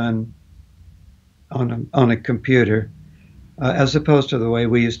probably done on a computer, as opposed to the way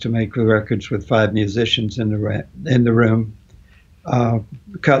we used to make the records with 5 musicians in the room,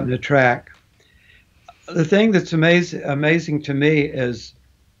 cutting the track. The thing that's amazing to me is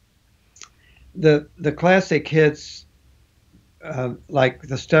the classic hits, like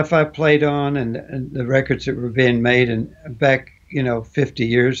the stuff I played on and the records that were being made back 50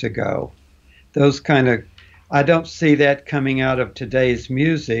 years ago. Those kind of, I don't see that coming out of today's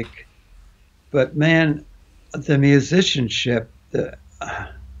music, but man, the musicianship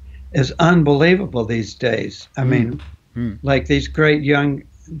is unbelievable these days. I mean, like these great young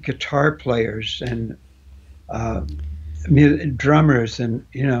guitar players and drummers, and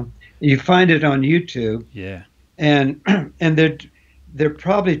you find it on YouTube. Yeah, and they're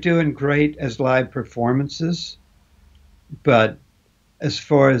probably doing great as live performances, but as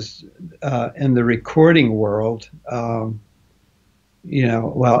far as in the recording world,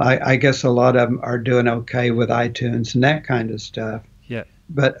 well, I guess a lot of them are doing okay with iTunes and that kind of stuff. Yeah.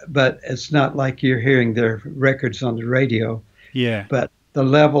 But it's not like you're hearing their records on the radio. Yeah. But the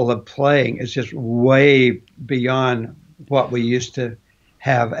level of playing is just way beyond what we used to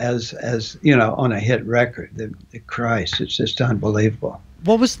have as on a hit record. The Christ, it's just unbelievable.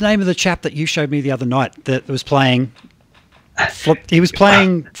 What was the name of the chap that you showed me the other night that was playing? He was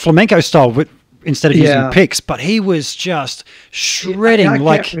playing flamenco style instead of using picks, but he was just shredding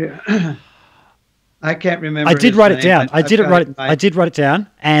I can't remember. I did write it down. I did write it down,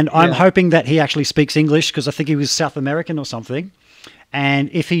 and I'm hoping that he actually speaks English, because I think he was South American or something. And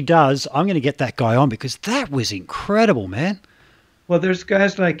if he does, I'm going to get that guy on, because that was incredible, man. Well, there's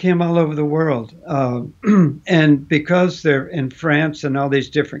guys like him all over the world. And because they're in France and all these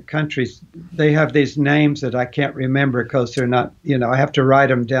different countries, they have these names that I can't remember because they're not, I have to write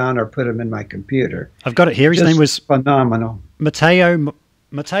them down or put them in my computer. I've got it here. His name was phenomenal. Matteo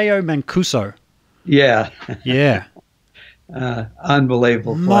Mancuso. Yeah. Yeah.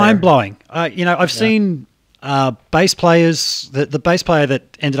 Unbelievable. Mind-blowing. I've seen bass players, the bass player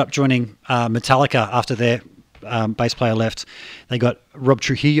that ended up joining Metallica after their bass player left, they got Rob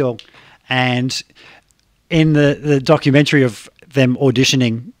Trujillo, and in the documentary of them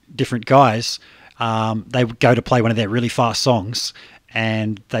auditioning different guys, they would go to play one of their really fast songs,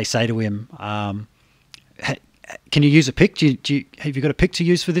 and they say to him, can you use a pick? Have you got a pick to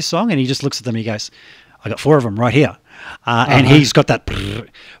use for this song? And he just looks at them and he goes, I got 4 of them right here. And he's got that.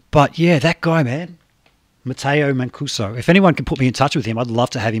 But yeah, that guy, man, Matteo Mancuso. If anyone can put me in touch with him, I'd love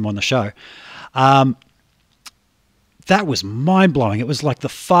to have him on the show. That was mind-blowing. It was like the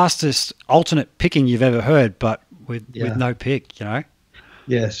fastest alternate picking you've ever heard, but with no pick, you know?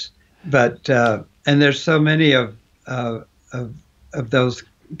 Yes. But, and there's so many of those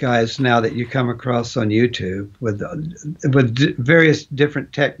guys now that you come across on YouTube with various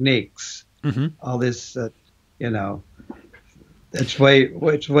different techniques. Mm-hmm. All this, you know, it's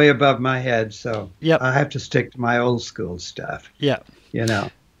way above my head. So I have to stick to my old school stuff. Yeah. You know,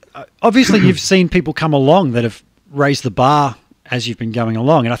 obviously you've seen people come along that have raised the bar as you've been going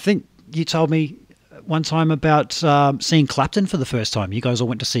along. And I think you told me one time about seeing Clapton for the first time. You guys all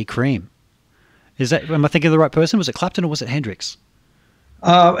went to see Cream. Am I thinking of the right person? Was it Clapton or was it Hendrix?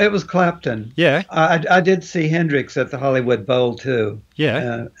 It was Clapton. Yeah. I did see Hendrix at the Hollywood Bowl too.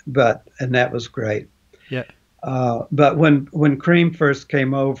 Yeah. And that was great. Yeah. But when Cream first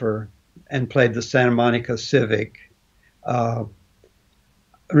came over and played the Santa Monica Civic,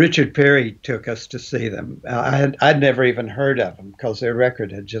 Richard Perry took us to see them. I'd never even heard of them because their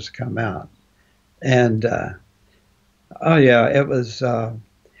record had just come out. And, it was,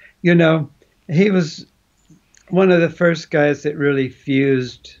 you know, he was one of the first guys that really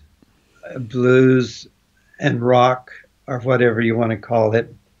fused blues and rock, or whatever you want to call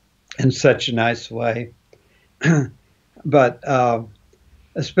it, in such a nice way. But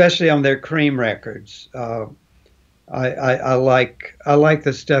especially on their Cream records, I like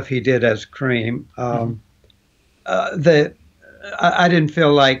the stuff he did as Cream. I didn't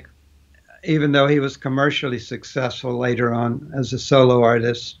feel like, even though he was commercially successful later on as a solo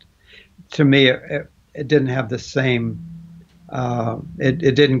artist, to me it didn't have the same.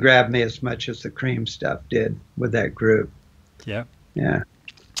 It didn't grab me as much as the Cream stuff did with that group. Yeah. Yeah.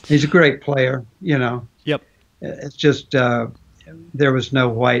 He's a great player, you know. Yep. It's just there was no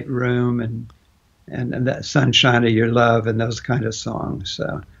White Room and that Sunshine of Your Love and those kind of songs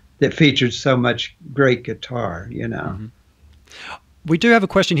that featured so much great guitar, you know. Mm-hmm. We do have a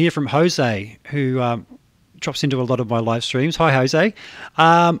question here from Jose, who drops into a lot of my live streams. Hi, Jose.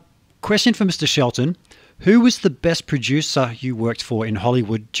 Question for Mr. Shelton. Who was the best producer you worked for in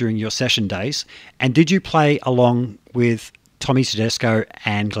Hollywood during your session days? And did you play along with Tommy Tedesco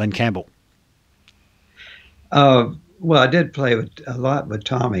and Glenn Campbell? Well, I did play a lot with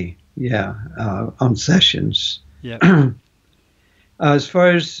Tommy, on sessions. Yeah. As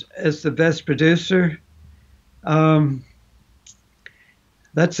far as the best producer,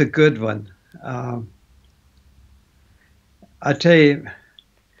 that's a good one. I tell you,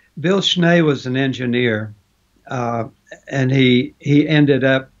 Bill Schnee was an engineer, and he ended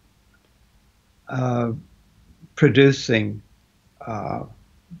up producing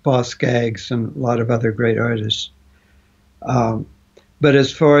Boss Skaggs and a lot of other great artists. But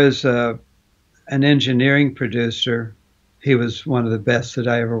as far as an engineering producer, he was one of the best that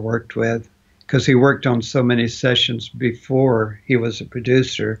I ever worked with, because he worked on so many sessions before he was a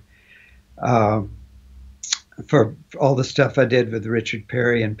producer. For all the stuff I did with Richard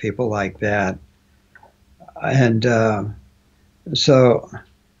Perry and people like that. And so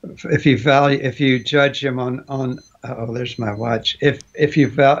if you judge him on there's my watch. If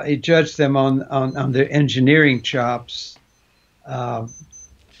you judge them on their engineering chops, I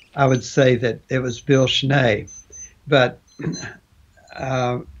would say that it was Bill Schnee. But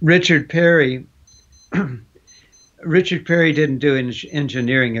Richard Perry didn't do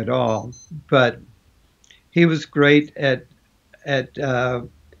engineering at all, but he was great at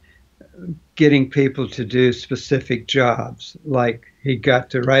getting people to do specific jobs. Like, he got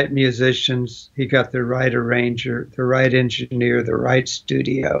the right musicians, he got the right arranger, the right engineer, the right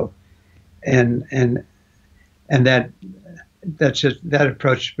studio, and that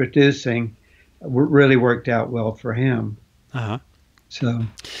approach to producing really worked out well for him. Uh-huh. So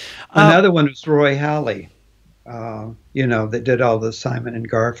another one was Roy Halley, that did all the Simon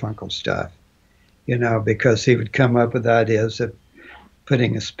and Garfunkel stuff. Because he would come up with ideas of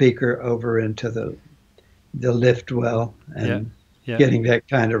putting a speaker over into the lift well and getting that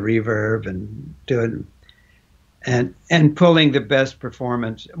kind of reverb and doing and pulling the best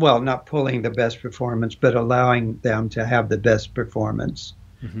performance. Well, not pulling the best performance, but allowing them to have the best performance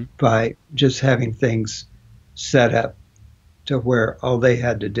by just having things set up to where all they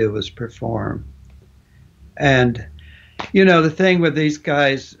had to do was perform. And the thing with these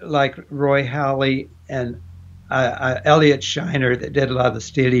guys like Roy Halley and Elliot Shiner, that did a lot of the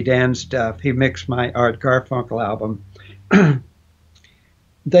Steely Dan stuff, he mixed my Art Garfunkel album.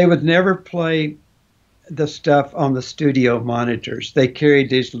 They would never play the stuff on the studio monitors. They carried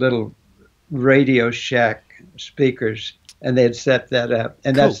these little Radio Shack speakers and they'd set that up,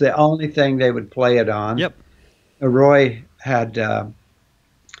 and Cool. that's the only thing they would play it on. Yep. Roy had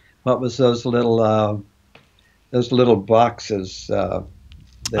what was those little boxes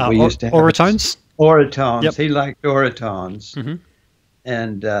that we used to have. Oratones? Oratones. Yep. He liked oratones. Mm-hmm.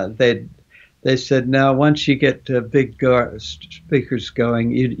 And they said, no, once you get big speakers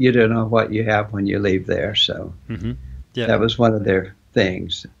going, you don't know what you have when you leave there. So that was one of their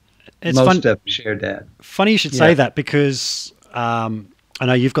things. Most of them shared that. Funny you should say that, because I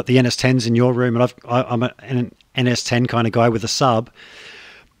know you've got the NS10s in your room, and I'm an NS10 kind of guy with a sub.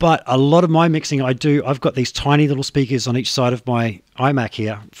 But a lot of my mixing I've got these tiny little speakers on each side of my iMac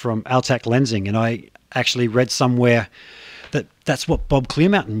here from Altec Lensing, and I actually read somewhere that's what Bob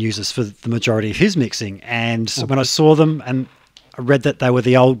Clearmountain uses for the majority of his mixing. And when I saw them, and I read that they were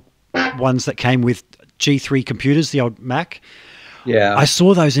the old ones that came with G3 computers, the old Mac. Yeah, I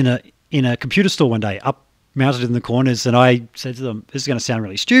saw those in a computer store one day, up mounted in the corners, and I said to them, "This is going to sound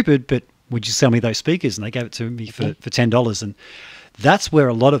really stupid, but would you sell me those speakers?" And they gave it to me for $10, and that's where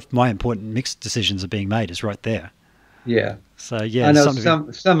a lot of my important mix decisions are being made, is right there. Yeah. So yeah, I know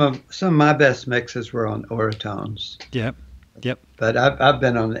some of my best mixes were on Oratones. Yep. Yep. But I've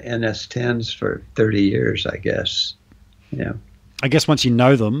been on the NS10s for 30 years, I guess. Yeah. I guess once you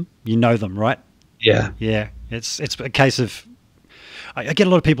know them, right? Yeah. Yeah. It's a case of, I get a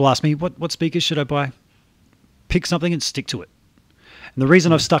lot of people ask me, what speakers should I buy? Pick something and stick to it. And the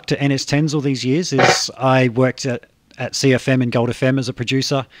reason I've stuck to NS10s all these years is I worked at CFM and Gold FM as a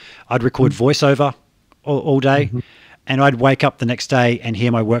producer. I'd record voiceover all day, and I'd wake up the next day and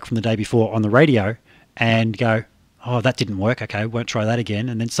hear my work from the day before on the radio and go, oh, that didn't work. Okay, won't try that again.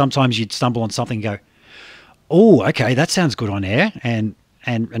 And then sometimes you'd stumble on something and go, oh, okay, that sounds good on air, and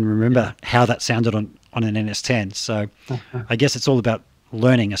remember how that sounded on an NS10. So I guess it's all about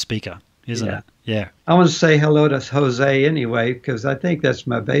learning a speaker, isn't it? Yeah. I want to say hello to Jose anyway, because I think that's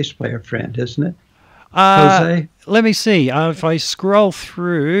my bass player friend, isn't it? Jose? Let me see. If I scroll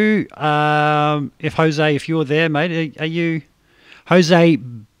through, if you're there, mate, are you Jose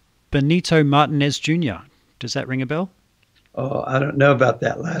Benito Martinez Jr.? Does that ring a bell? Oh, I don't know about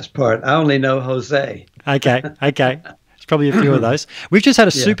that last part. I only know Jose. Okay. There's probably a few of those. We've just had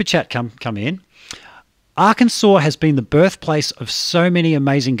a super chat come in. Arkansas has been the birthplace of so many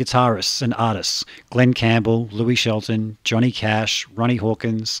amazing guitarists and artists. Glenn Campbell, Louis Shelton, Johnny Cash, Ronnie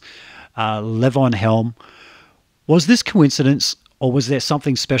Hawkins, Levon Helm. Was this coincidence, or was there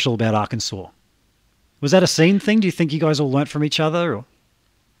something special about Arkansas? Was that a scene thing? Do you think you guys all learnt from each other? Or?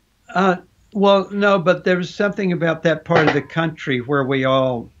 Well, no, but there was something about that part of the country where we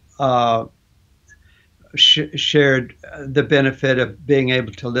all shared the benefit of being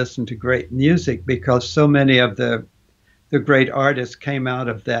able to listen to great music, because so many of the great artists came out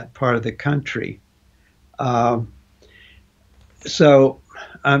of that part of the country. So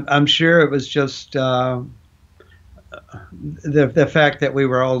I'm sure it was just the fact that we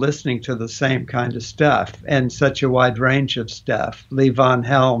were all listening to the same kind of stuff, and such a wide range of stuff. Levon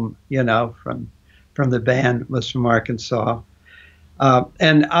Helm, from the band, was from Arkansas.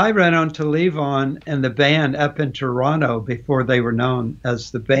 And I ran onto Levon and the band up in Toronto before they were known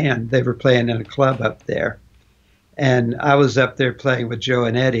as the band. They were playing in a club up there. And I was up there playing with Joe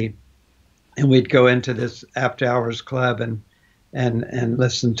and Eddie. And we'd go into this after hours club and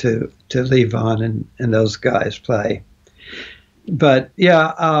listen to Levon and those guys play. But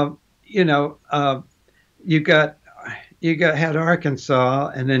yeah, you had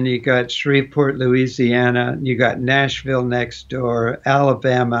Arkansas, and then you got Shreveport, Louisiana, you got Nashville next door,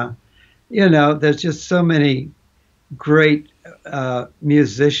 Alabama. There's just so many great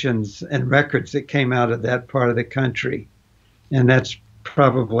musicians and records that came out of that part of the country. And that's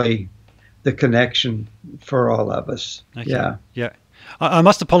probably the connection for all of us. Okay. Yeah. I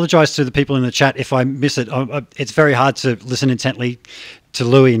must apologize to the people in the chat if I miss it. It's very hard to listen intently to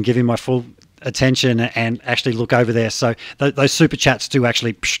Louis and give him my full attention and actually look over there. So those super chats do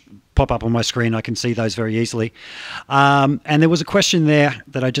actually pop up on my screen. I can see those very easily. And there was a question there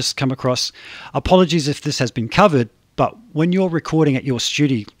that I just come across. Apologies if this has been covered, but when you're recording at your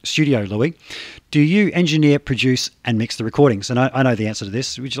studio, Louis, do you engineer, produce, and mix the recordings? And I know the answer to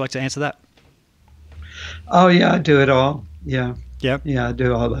this. Would you like to answer that? Oh, yeah, I do it all. Yeah. Yep. Yeah, I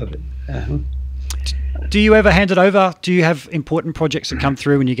do all of it. Do you ever hand it over? Do you have important projects that come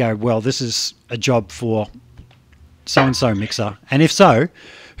through and you go, well, this is a job for so-and-so mixer? And if so,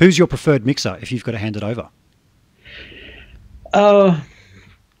 who's your preferred mixer if you've got to hand it over? Oh,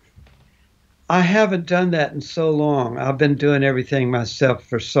 I haven't done that in so long. I've been doing everything myself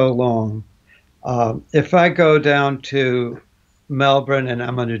for so long. If I go down to Melbourne and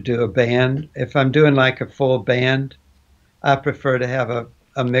I'm going to do a band, if I'm doing like a full band, I prefer to have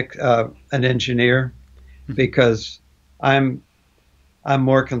an engineer because I'm I'm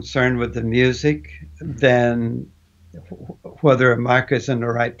more concerned with the music than whether a mic is in the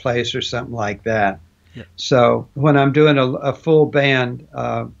right place or something like that. Yeah. So when I'm doing a full band,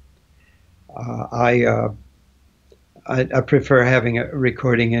 uh, I, uh, I prefer having a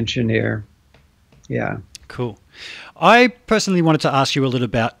recording engineer. Yeah. Cool. I personally wanted to ask you a little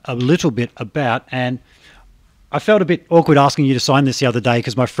bit about, and I felt a bit awkward asking you to sign this the other day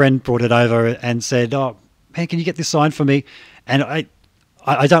because my friend brought it over and said, "Oh, man, can you get this signed for me?" And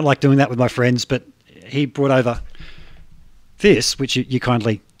I don't like doing that with my friends, but he brought over this, which you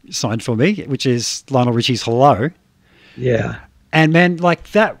kindly signed for me, which is Lionel Richie's "Hello." Yeah. And man,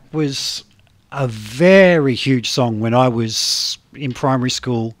 like that was a very huge song when I was in primary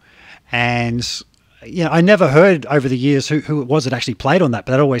school, and I never heard over the years who it was that actually played on that,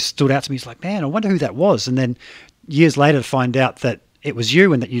 but that always stood out to me. It's like, man, I wonder who that was. And then years later to find out that it was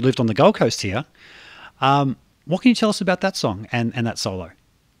you and that you lived on the Gold Coast here. What can you tell us about that song and that solo?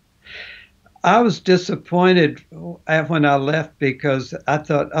 I was disappointed when I left because I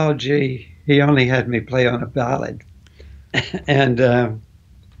thought, oh, gee, he only had me play on a ballad. And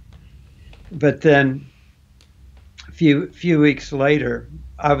but then a few weeks later,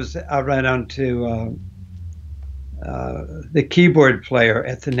 I ran onto the keyboard player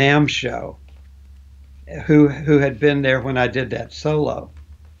at the NAMM show, who had been there when I did that solo.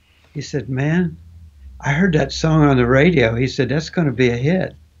 He said, "Man, I heard that song on the radio." He said, "That's going to be a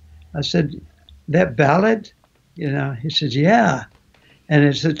hit." I said, "That ballad?" He said, "Yeah." And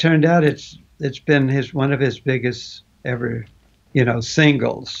it turned out it's been one of his biggest ever,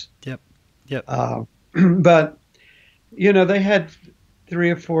 singles. Yep. But they had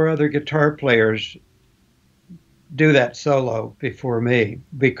 3 or 4 other guitar players do that solo before me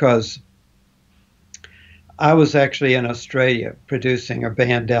because I was actually in Australia producing a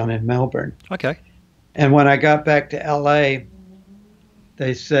band down in Melbourne. Okay. And when I got back to LA,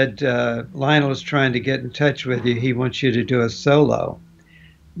 they said, Lionel is trying to get in touch with you. He wants you to do a solo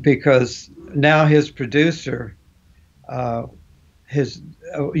because now his producer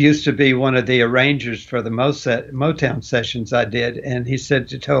used to be one of the arrangers for the Motown sessions I did. And he said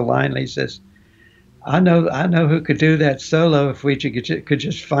to Lionel, he says, I know who could do that solo if we could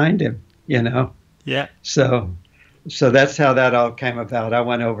just find him, Yeah. So that's how that all came about. I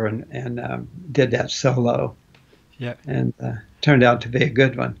went over and did that solo. Yeah. And turned out to be a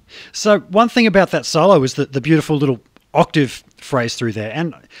good one. So one thing about that solo is the beautiful little octave phrase through there.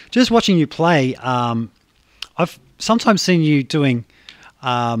 And just watching you play, I've sometimes seen you doing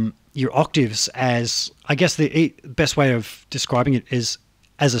your octaves as, I guess the best way of describing it is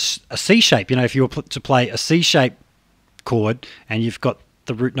as a C shape. If you were to play a C shape chord and you've got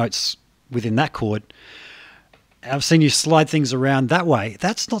the root notes within that chord, I've seen you slide things around that way.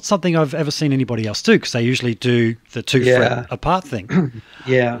 That's not something I've ever seen anybody else do because they usually do the 2 fret apart thing.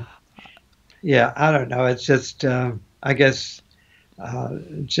 Yeah. I don't know. It's just, I guess,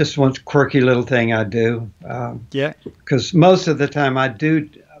 just one quirky little thing I do. Yeah. Because most of the time I do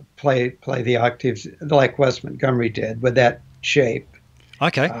play the octaves like Wes Montgomery did with that shape.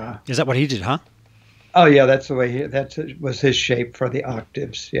 Okay. Is that what he did, huh? Oh yeah, that's the way that was his shape for the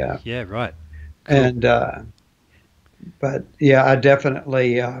octaves. Yeah. Yeah. Right. Cool. And. But yeah, I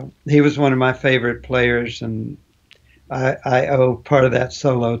definitely, he was one of my favorite players, and I owe part of that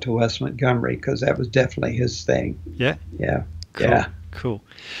solo to Wes Montgomery because that was definitely his thing. Yeah. Yeah. Cool. Yeah. Cool.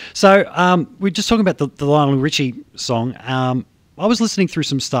 So we're just talking about the Lionel Richie song. I was listening through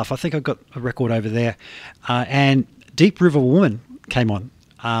some stuff. I think I've got a record over there, and Deep River Woman came on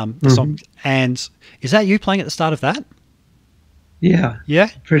the song. And is that you playing at the start of that? Yeah. Yeah.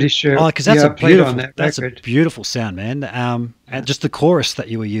 Pretty sure. Oh, because that's that's a beautiful sound, man. And just the chorus that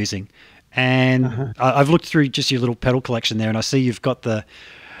you were using. And I've looked through just your little pedal collection there, and I see you've got the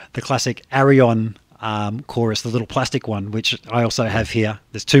classic Arion chorus, the little plastic one, which I also have here.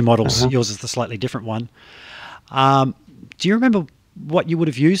 There's 2 models. Yours is the slightly different one. Do you remember what you would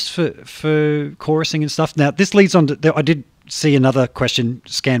have used for chorusing and stuff? Now, this leads on to, I did see another question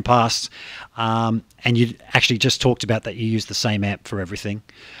scan past, and you actually just talked about that you use the same amp for everything.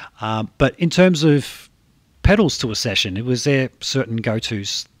 But in terms of pedals to a session, was there certain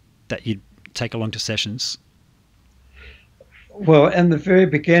go-tos that you'd take along to sessions? Well, in the very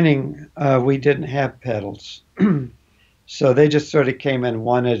beginning, we didn't have pedals. So they just sort of came in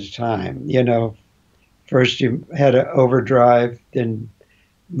one at a time. First you had an overdrive, then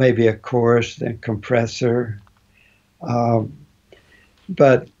maybe a chorus, then compressor.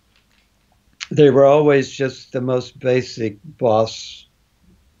 But they were always just the most basic Boss,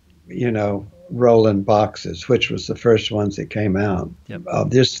 Roland boxes, which was the first ones that came out. Yep.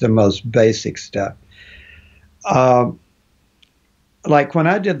 Just the most basic stuff. Like when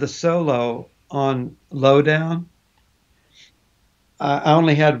I did the solo on Lowdown, I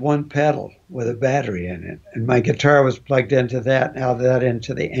only had one pedal with a battery in it, and my guitar was plugged into that, and out of that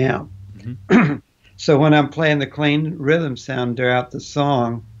into the amp. Mm-hmm. So when I'm playing the clean rhythm sound throughout the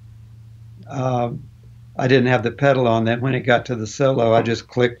song, I didn't have the pedal on. Then when it got to the solo, I just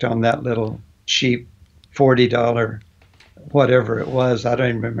clicked on that little cheap $40 whatever it was. I don't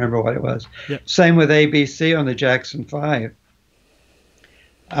even remember what it was. Yep. Same with ABC on the Jackson 5.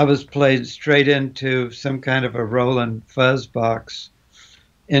 I was played straight into some kind of a Roland fuzz box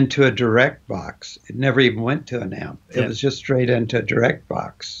into a direct box. It never even went to an amp. It was just straight into a direct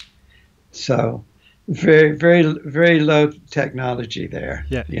box. So very, very, very low technology there.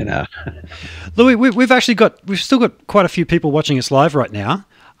 Yeah. You know. Louis, we've still got quite a few people watching us live right now.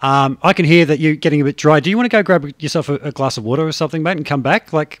 I can hear that you're getting a bit dry. Do you want to go grab yourself a glass of water or something, mate, and come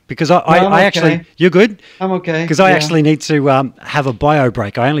back? Because I actually, you're good. I'm okay. Because I actually need to have a bio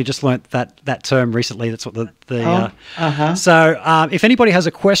break. I only just learnt that term recently. That's what So if anybody has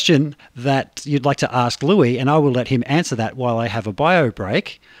a question that you'd like to ask Louis, and I will let him answer that while I have a bio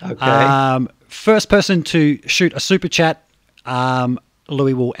break. Okay. First person to shoot a super chat.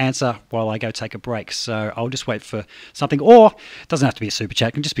 Louis will answer while I go take a break. So I'll just wait for something. Or it doesn't have to be a super chat.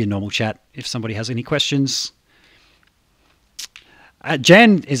 It can just be a normal chat if somebody has any questions.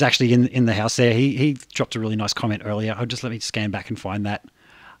 Jan is actually in the house there. He dropped a really nice comment earlier. Let me scan back and find that.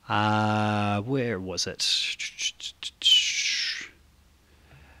 Where was it?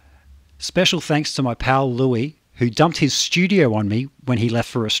 Special thanks to my pal Louis, who dumped his studio on me when he left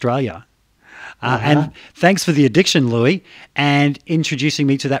for Australia. And thanks for the addiction, Louis, and introducing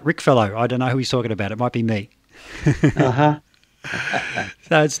me to that Rick fellow. I don't know who he's talking about. It might be me. So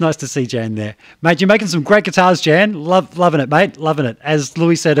it's nice to see Jan there. Mate, you're making some great guitars, Jan. Loving it, mate. Loving it. As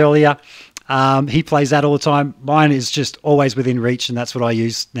Louis said earlier, he plays that all the time. Mine is just always within reach, and that's what I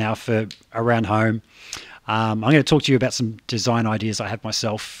use now for around home. I'm going to talk to you about some design ideas I have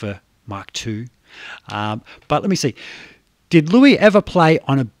myself for Mark II. But let me see. Did Louis ever play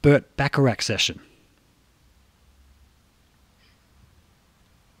on a Burt Bacharach session?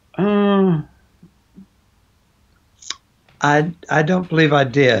 I don't believe I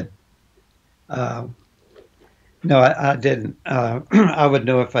did. No, I didn't. I would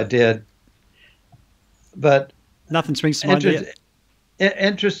know if I did. But nothing springs to mind yet.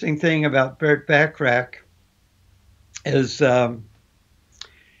 Interesting thing about Burt Bacharach is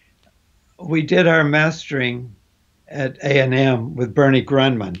we did our mastering at A&M with Bernie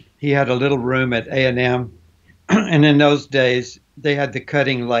Grunman. He had a little room at A&M, and in those days they had the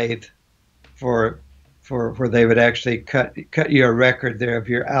cutting lathe for where they would actually cut you a record there of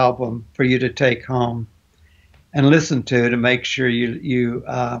your album for you to take home and listen to make sure you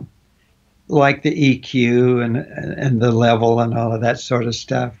like the EQ and the level and all of that sort of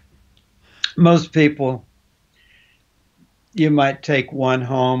stuff. Most people, you might take one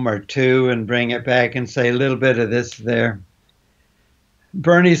home or two and bring it back and say a little bit of this there.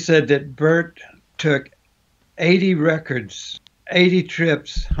 Bernie said that Burt took 80 records, 80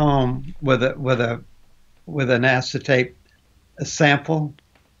 trips home with an acetate sample,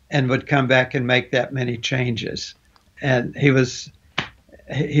 and would come back and make that many changes. And he was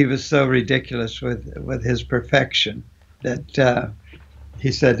so ridiculous with his perfection that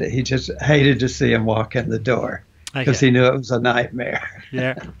he said that he just hated to see him walk in the door. Because he knew it was a nightmare.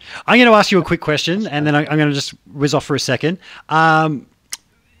 Yeah. I'm going to ask you a quick question, and then I'm going to just whiz off for a second.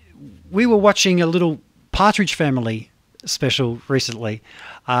 We were watching a little Partridge Family special recently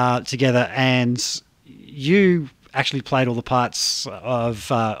together, and you actually played all the parts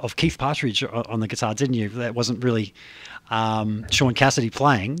of Keith Partridge on the guitar, didn't you? That wasn't really Sean Cassidy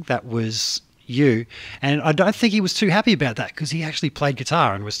playing. That was you. And I don't think he was too happy about that, because he actually played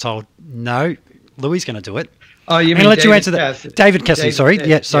guitar and was told, no, Louis is going to do it. Oh, you mean David Cassidy? That. David Cassidy, sorry.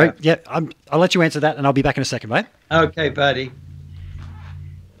 Yeah, sorry. Yeah, I'll let you answer that, and I'll be back in a second, mate. Okay, buddy.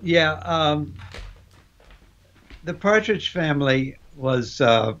 Yeah, the Partridge Family was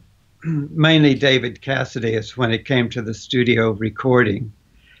mainly David Cassidy when it came to the studio recording.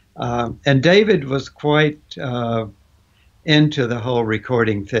 And David was quite into the whole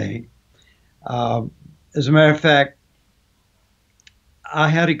recording thing. As a matter of fact, I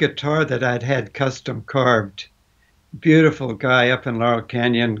had a guitar that I'd had custom carved. Beautiful guy up in Laurel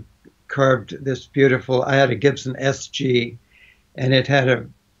Canyon carved this beautiful. I had a Gibson SG, and it had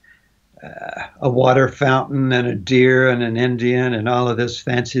a water fountain and a deer and an Indian and all of this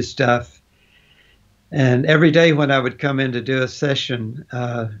fancy stuff. And every day when I would come in to do a session,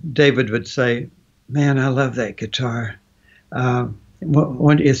 David would say, "Man, I love that guitar.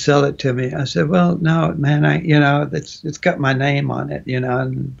 Why don't you sell it to me?" I said, "Well, no, man, it's got my name on it,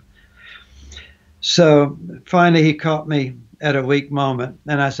 And so finally, he caught me at a weak moment,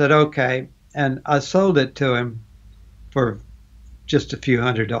 and I said, "Okay," and I sold it to him for just a few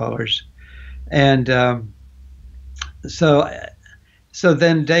 $100s, and so so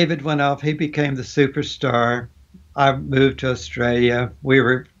then David went off. He became the superstar. I moved to Australia. We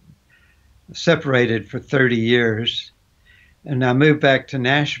were separated for 30 years. And I moved back to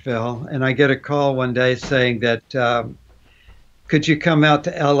Nashville, and I get a call one day saying that could you come out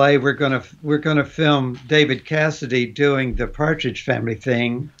to L.A.? We're gonna film David Cassidy doing the Partridge Family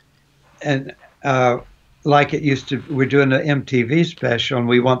thing, and like it used to. We're doing an MTV special, and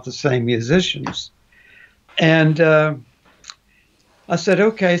we want the same musicians. And I said,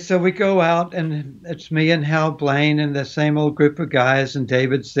 okay. So we go out, and it's me and Hal Blaine and the same old group of guys, and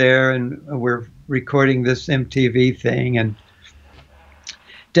David's there, and we're recording this MTV thing, and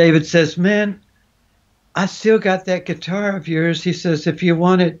David says, "Man, I still got that guitar of yours." He says, "If you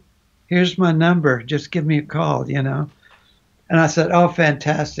want it, here's my number. Just give me a call. And I said, "Oh,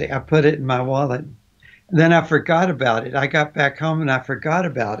 fantastic." I put it in my wallet. And then I forgot about it. I got back home and I forgot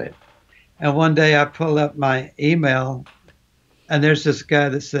about it. And one day I pull up my email, and there's this guy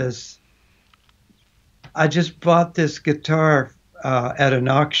that says, "I just bought this guitar at an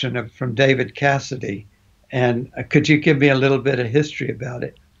auction from David Cassidy. And could you give me a little bit of history about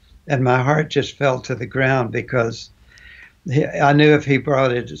it?" And my heart just fell to the ground because I knew if he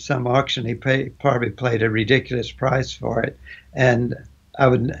brought it to some auction, he probably paid a ridiculous price for it, and I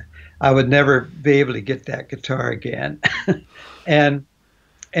would never be able to get that guitar again. and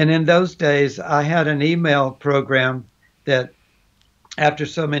in those days, I had an email program that after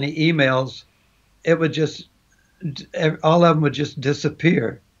so many emails, it would just all of them would just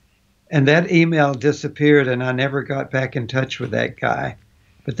disappear. And that email disappeared, and I never got back in touch with that guy.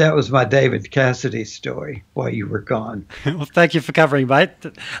 But that was my David Cassidy story while you were gone. Well, thank you for covering, mate.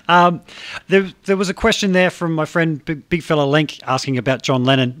 There was a question there from my friend Big Fella Link asking about John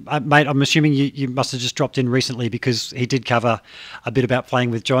Lennon. Mate, I'm assuming you must have just dropped in recently because he did cover a bit about playing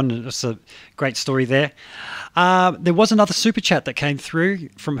with John. It's a great story there. There was another super chat that came through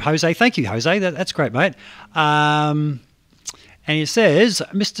from Jose. Thank you, Jose. That's great, mate. And he says,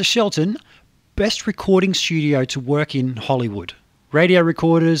 Mr. Shelton, best recording studio to work in Hollywood. Radio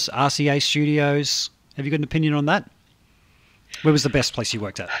recorders, RCA studios. Have you got an opinion on that? Where was the best place you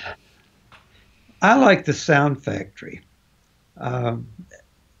worked at? I like the Sound Factory. I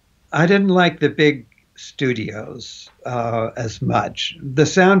didn't like the big studios as much. The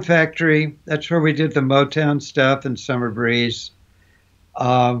Sound Factory, that's where we did the Motown stuff and Summer Breeze.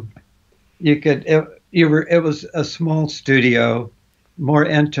 It was a small studio, more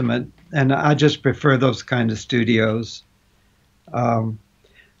intimate, and I just prefer those kind of studios.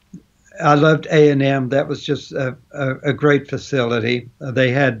 I loved A&M. That was just a great facility.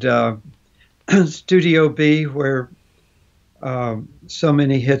 They had Studio B, where so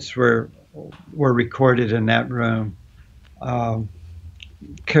many hits were recorded in that room.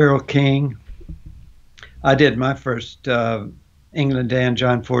 Carole King. I did my first England and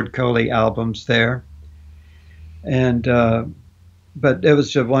John Ford Coley albums there, and but it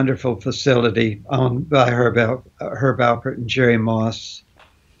was a wonderful facility owned by Herb Alpert and Jerry Moss.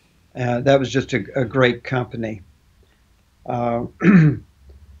 That was just a great company. But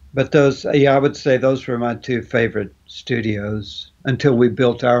I would say those were my two favorite studios until we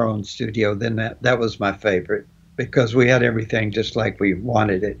built our own studio. Then that was my favorite because we had everything just like we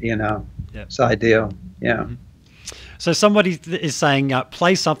wanted it, Yep. It's ideal. Yeah. Mm-hmm. So somebody is saying,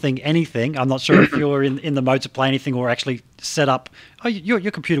 play something, anything. I'm not sure if you're in the mode to play anything or actually set up. Oh,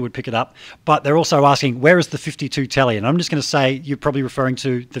 your computer would pick it up. But they're also asking, where is the 52 telly? And I'm just going to say you're probably referring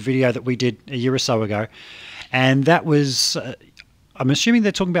to the video that we did a year or so ago. And that was, I'm assuming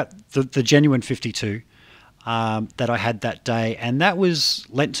they're talking about the genuine 52 that I had that day. And that was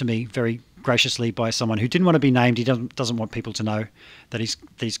lent to me very graciously by someone who didn't want to be named. He doesn't want people to know that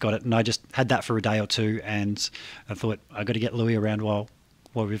he's got it, and I just had that for a day or two, and I thought I got to get Louis around while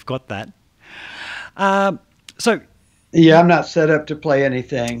we've got that. So yeah, I'm not set up to play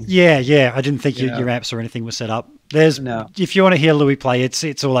anything. Yeah, I didn't think your amps or anything was set up. No. If you want to hear Louis play,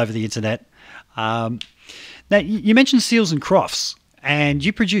 it's all over the internet. Now you mentioned Seals and Crofts, and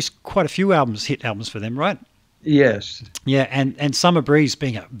you produced quite a few hit albums for them, right? Yes. Yeah, and Summer Breeze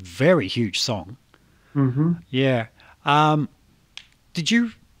being a very huge song. Mm-hmm. Yeah. Did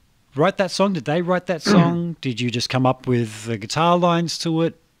you write that song? Did they write that song? Did you just come up with the guitar lines to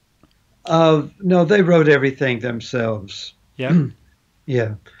it? No, they wrote everything themselves. Yeah.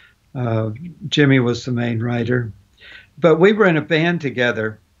 Yeah. Jimmy was the main writer. But we were in a band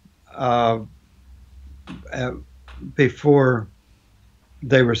together uh, uh, before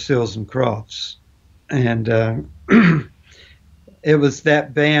they were Sills and Crofts. And it was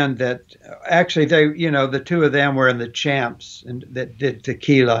that band that actually the two of them were in the Champs and that did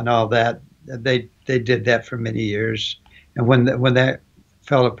Tequila and all that. They did that for many years. And when that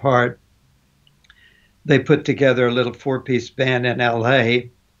fell apart, they put together a little four-piece band in L.A.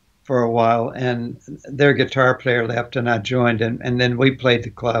 for a while, and their guitar player left, and I joined, and then we played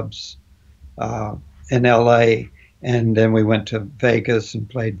the clubs uh, in L.A., and then we went to Vegas and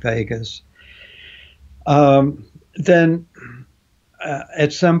played Vegas. Then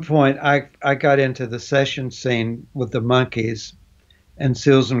at some point, I got into the session scene with the Monkees, and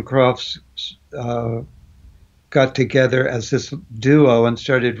Seals and Crofts got together as this duo and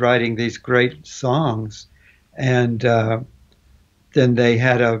started writing these great songs. And then they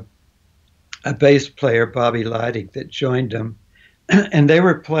had a bass player, Bobby Leidig, that joined them. And they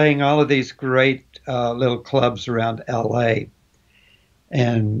were playing all of these great little clubs around LA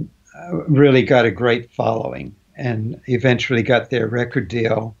and really got a great following and eventually got their record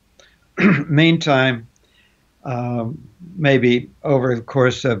deal. Meantime, maybe over the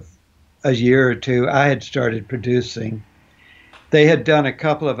course of a year or two, I had started producing. They had done a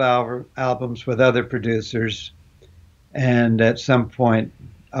couple of albums with other producers, and at some point,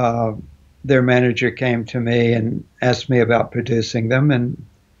 their manager came to me and asked me about producing them, and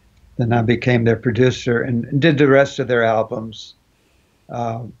then I became their producer and did the rest of their albums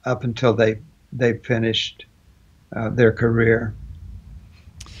up until they finished their career.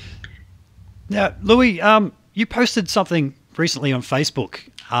 Now, Louis, you posted something recently on Facebook,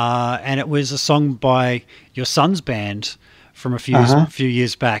 and it was a song by your son's band from a few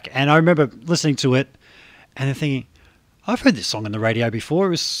years back. And I remember listening to it and then thinking, I've heard this song on the radio before.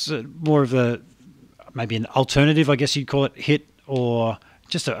 It was more of maybe an alternative, I guess you'd call it, hit, or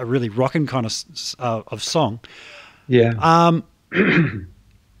just a really rockin' kind of song. Yeah.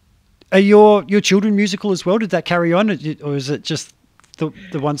 Are your children musical as well? Did that carry on, or is it just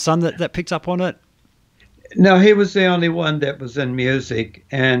the one son that picked up on it? No, he was the only one that was in music,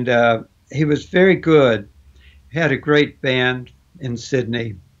 and he was very good. He had a great band in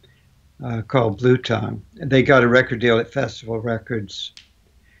Sydney called Blue Tongue. They got a record deal at Festival Records,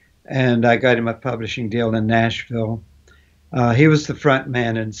 and I got him a publishing deal in Nashville. He was the front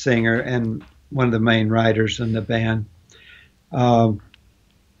man and singer and one of the main writers in the band.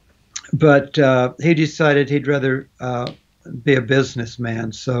 But he decided he'd rather be a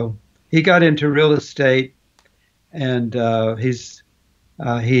businessman, so he got into real estate, and he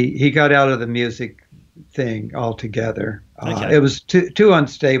got out of the music thing altogether. Okay. It was too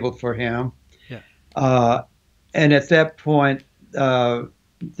unstable for him. Yeah. And at that point, the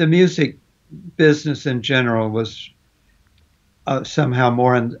music business in general was somehow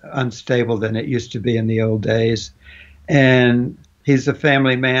more unstable than it used to be in the old days. And he's a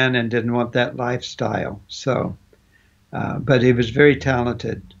family man and didn't want that lifestyle. So, but he was very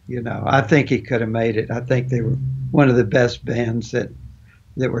talented. I think he could have made it. I think they were one of the best bands that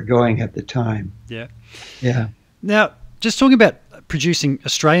were going at the time. Yeah. Yeah. Now, just talking about producing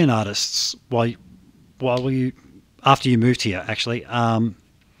Australian artists after you moved here, actually, I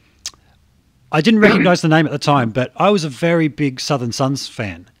didn't recognize the name at the time, but I was a very big Southern Sons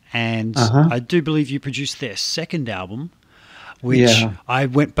fan, and I do believe you produced their second album, which I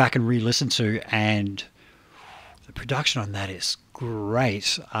went back and re-listened to, and the production on that is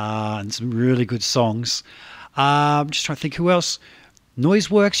great, and some really good songs. I'm just trying to think who else.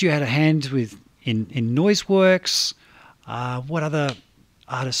 Noiseworks, you had a hand with in Noiseworks. What other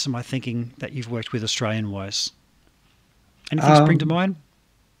artists am I thinking that you've worked with Australian-wise? Anything spring to mind?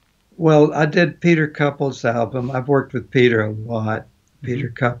 Well, I did Peter Couples' album. I've worked with Peter a lot, Peter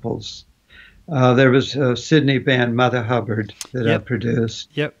Couples. There was a Sydney band, Mother Hubbard, that I produced.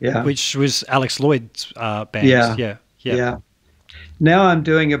 Yep. Yeah. Which was Alex Lloyd's band. Yeah. Now I'm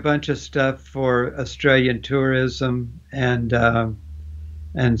doing a bunch of stuff for Australian tourism and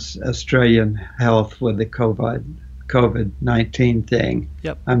Australian health with the COVID-19 thing.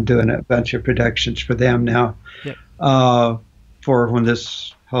 Yep. I'm doing a bunch of productions for them now. Yep. For when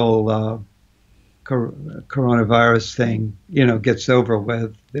this whole coronavirus thing, gets over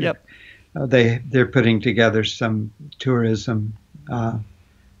with. They're putting together some tourism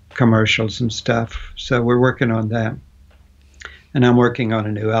commercials and stuff. So we're working on that. And I'm working on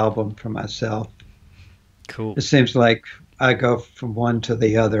a new album for myself. Cool. It seems like I go from one to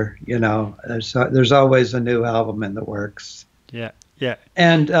the other, There's always a new album in the works. Yeah.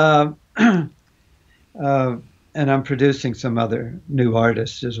 And And I'm producing some other new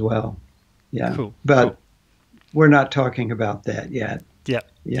artists as well. Yeah, Cool. but Cool. we're not talking about that yet. Yeah.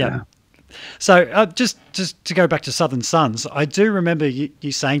 Yeah. Yeah. So just to go back to Southern Sons, I do remember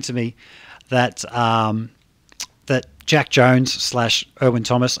you saying to me that that Jack Jones slash Erwin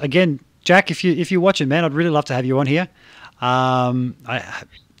Thomas again. Jack, if you're watching, man, I'd really love to have you on here. I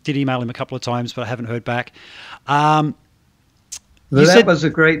did email him a couple of times, but I haven't heard back. Well, that was a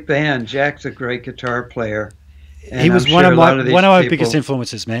great band. Jack's a great guitar player. He was one of my biggest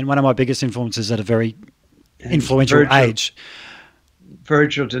influences, man. One of my biggest influences at a very influential age.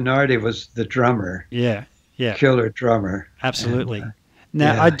 Virgil Donardi was the drummer. Yeah, yeah. Killer drummer. Absolutely.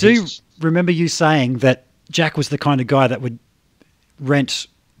 Now, I do remember you saying that Jack was the kind of guy that would rent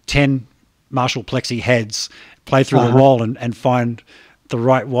 10 Marshall Plexi heads, play through the roll and find the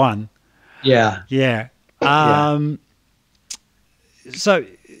right one. Yeah. Yeah. So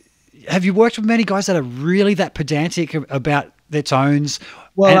have you worked with many guys that are really that pedantic about their tones?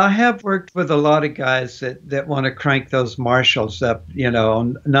 Well, I have worked with a lot of guys that want to crank those Marshalls up,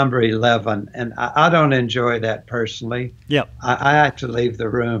 on number 11, and I don't enjoy that personally. Yep. I have to leave the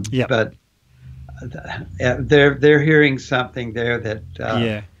room. Yep. But they're hearing something there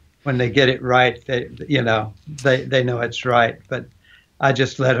that when they get it right, they know it's right. But I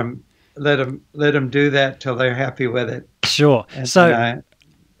just let them do that till they're happy with it. Sure. And so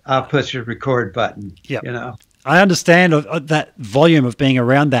I'll push the record button. Yeah. I understand that volume of being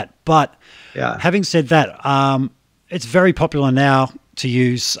around that, but having said that, it's very popular now to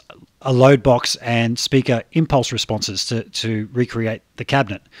use a load box and speaker impulse responses to recreate the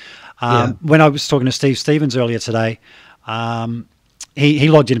cabinet. When I was talking to Steve Stevens earlier today, he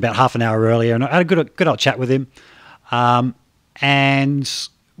logged in about half an hour earlier, and I had a good old chat with him, and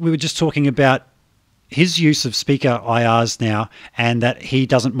we were just talking about his use of speaker IRs now, and that he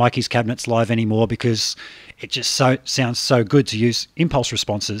doesn't mic his cabinets live anymore because it just sounds so good to use impulse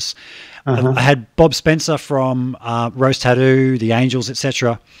responses. I had Bob Spencer from Rose Tattoo, The Angels,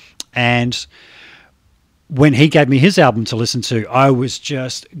 etc. And when he gave me his album to listen to, I was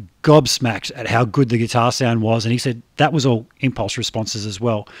just gobsmacked at how good the guitar sound was. And he said that was all impulse responses as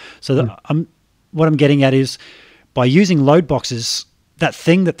well. So what I'm getting at is by using load boxes, that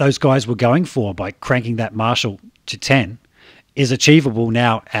thing that those guys were going for by cranking that Marshall to 10 is achievable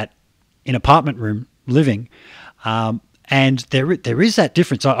now in apartment room living. And there is that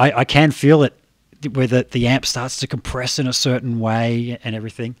difference. I can feel it where the amp starts to compress in a certain way and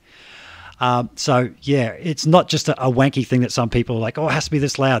everything. So yeah, it's not just a wanky thing that some people are like, oh, it has to be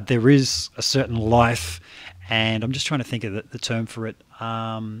this loud. There is a certain life, and I'm just trying to think of the term for it.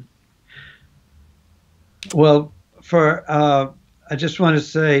 I just want to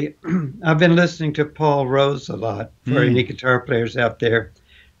say, I've been listening to Paul Rose a lot for any guitar players out there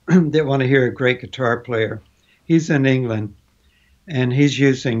that want to hear a great guitar player. He's in England, and he's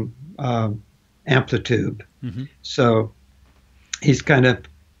using Amplitube. So he's kind of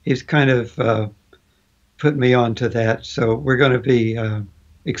put me onto that. So we're going to be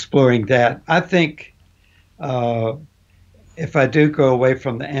exploring that. I think if I do go away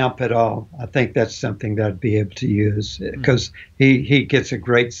from the amp at all, I think that's something that I'd be able to use because he gets a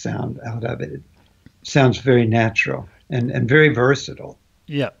great sound out of it. It sounds very natural and very versatile.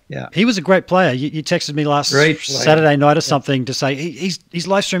 Yeah. He was a great player. You texted me last Saturday night or something to say he's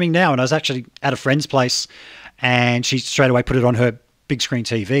live streaming now, and I was actually at a friend's place, and she straight away put it on her big screen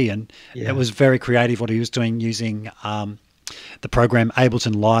TV, and it was very creative what he was doing using the program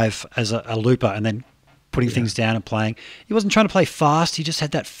Ableton Live as a looper, and then putting things down and playing. He wasn't trying to play fast. He just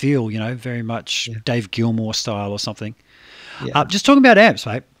had that feel, very much Dave Gilmour style or something. Just talking about amps,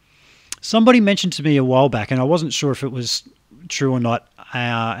 mate. Somebody mentioned to me a while back, and I wasn't sure if it was true or not,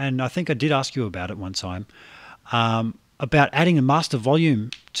 and I think I did ask you about it one time, about adding a master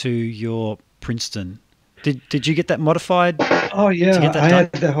volume to your Princeton. Did you get that modified? Oh, yeah. I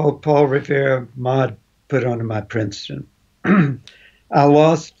had the whole Paul Revere mod put onto my Princeton. I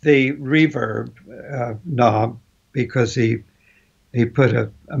lost the reverb knob because he put a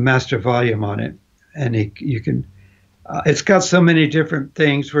master volume on it, and you can. It's got so many different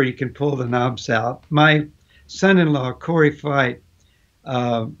things where you can pull the knobs out. My son-in-law Corey Fite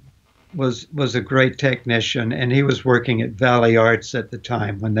was a great technician, and he was working at Valley Arts at the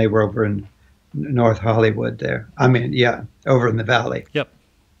time when they were over in North Hollywood there. Over in the Valley. Yep.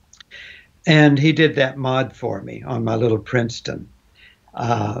 And he did that mod for me on my little Princeton.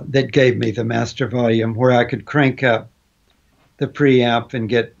 That gave me the master volume where I could crank up the preamp and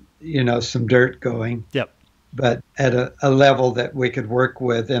get, some dirt going. Yep. But at a level that we could work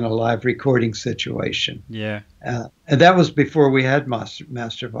with in a live recording situation. Yeah. And that was before we had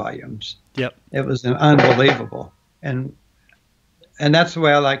master volumes. Yep. It was unbelievable, and that's the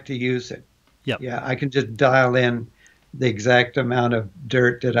way I like to use it. Yep. Yeah, I can just dial in the exact amount of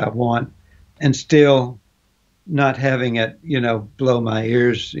dirt that I want, and still not having it, blow my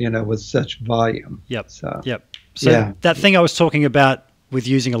ears, with such volume. Yep. So. Yep. So that thing I was talking about with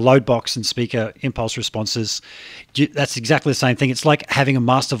using a load box and speaker impulse responses, that's exactly the same thing. It's like having a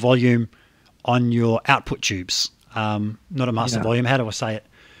master volume on your output tubes. Not a master volume. How do I say it?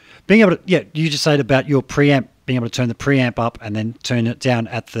 Being able to, you just said about your preamp, being able to turn the preamp up and then turn it down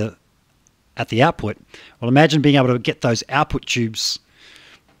at the output. Well, imagine being able to get those output tubes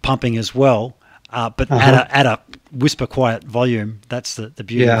pumping as well, but at a whisper quiet volume. That's the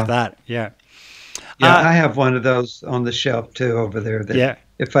beauty of that. Yeah. Yeah, I have one of those on the shelf too over there. That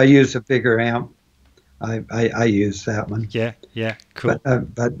if I use a bigger amp, I use that one. Yeah, cool.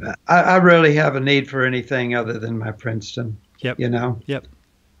 But I rarely have a need for anything other than my Princeton. Yep. Yep.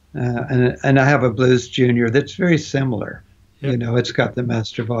 And I have a Blues Junior that's very similar. Yep. It's got the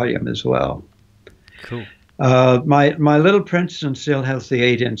master volume as well. Cool. My little Princeton still has the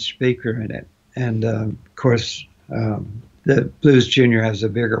 8-inch speaker in it, and of course the Blues Junior has a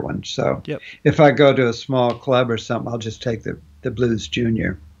bigger one. So if I go to a small club or something, I'll just take the Blues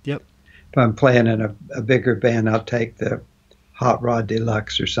Junior. Yep. If I'm playing in a bigger band, I'll take the Hot Rod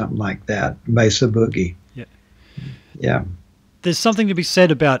Deluxe or something like that, Mesa Boogie. Yeah. There's something to be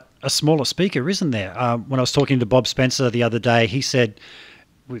said about a smaller speaker, isn't there? When I was talking to Bob Spencer the other day, he said,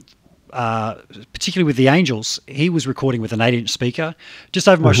 particularly with the Angels, he was recording with an 8-inch speaker. Just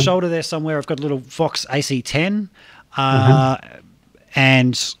over my shoulder there somewhere, I've got a little Vox AC10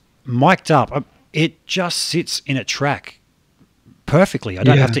 and mic'd up. It just sits in a track perfectly. I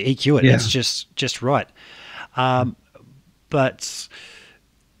don't have to EQ it. It's just right. But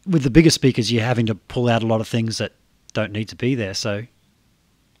with the bigger speakers, you're having to pull out a lot of things that don't need to be there. So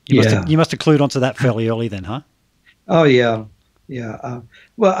you must have clued onto that fairly early then, huh? Oh, yeah. Yeah.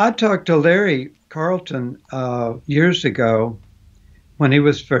 Well, I talked to Larry Carlton years ago when he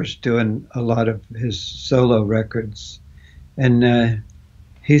was first doing a lot of his solo records. And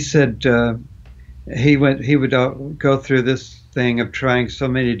he said he would go through this thing of trying so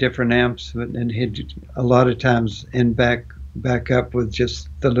many different amps, and he'd a lot of times end back up with just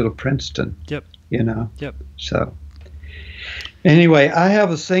the little Princeton. Yep. Yep. So anyway, I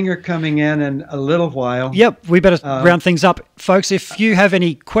have a singer coming in a little while. Yep, we better round things up. Folks, if you have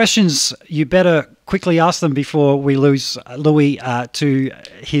any questions, you better quickly ask them before we lose Louis to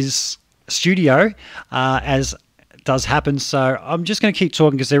his studio, as does happen. So I'm just going to keep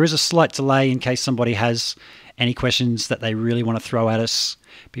talking because there is a slight delay in case somebody has any questions that they really want to throw at us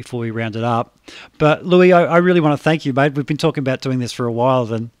before we round it up. But Louis, I really want to thank you, mate. We've been talking about doing this for a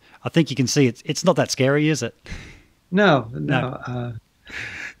while, and I think you can see it's not that scary, is it? No.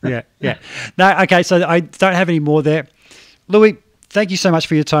 Yeah. No, okay, so I don't have any more there. Louis, thank you so much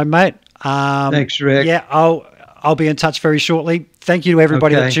for your time, mate. Thanks, Rick. Yeah, I'll be in touch very shortly. Thank you to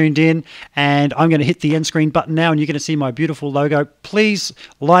everybody that tuned in, and I'm going to hit the end screen button now, and you're going to see my beautiful logo. Please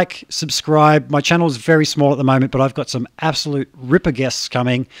like, subscribe. My channel is very small at the moment, but I've got some absolute ripper guests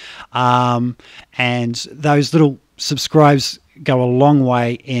coming, and those little subscribes go a long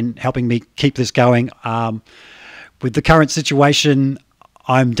way in helping me keep this going. With the current situation,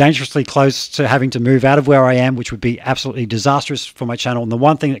 I'm dangerously close to having to move out of where I am, which would be absolutely disastrous for my channel. And the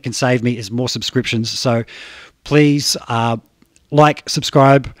one thing that can save me is more subscriptions. So please like,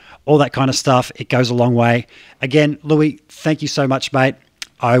 subscribe, all that kind of stuff. It goes a long way. Again, Louis, thank you so much, mate.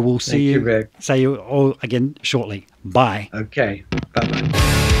 I will see you all again shortly. Bye. Okay.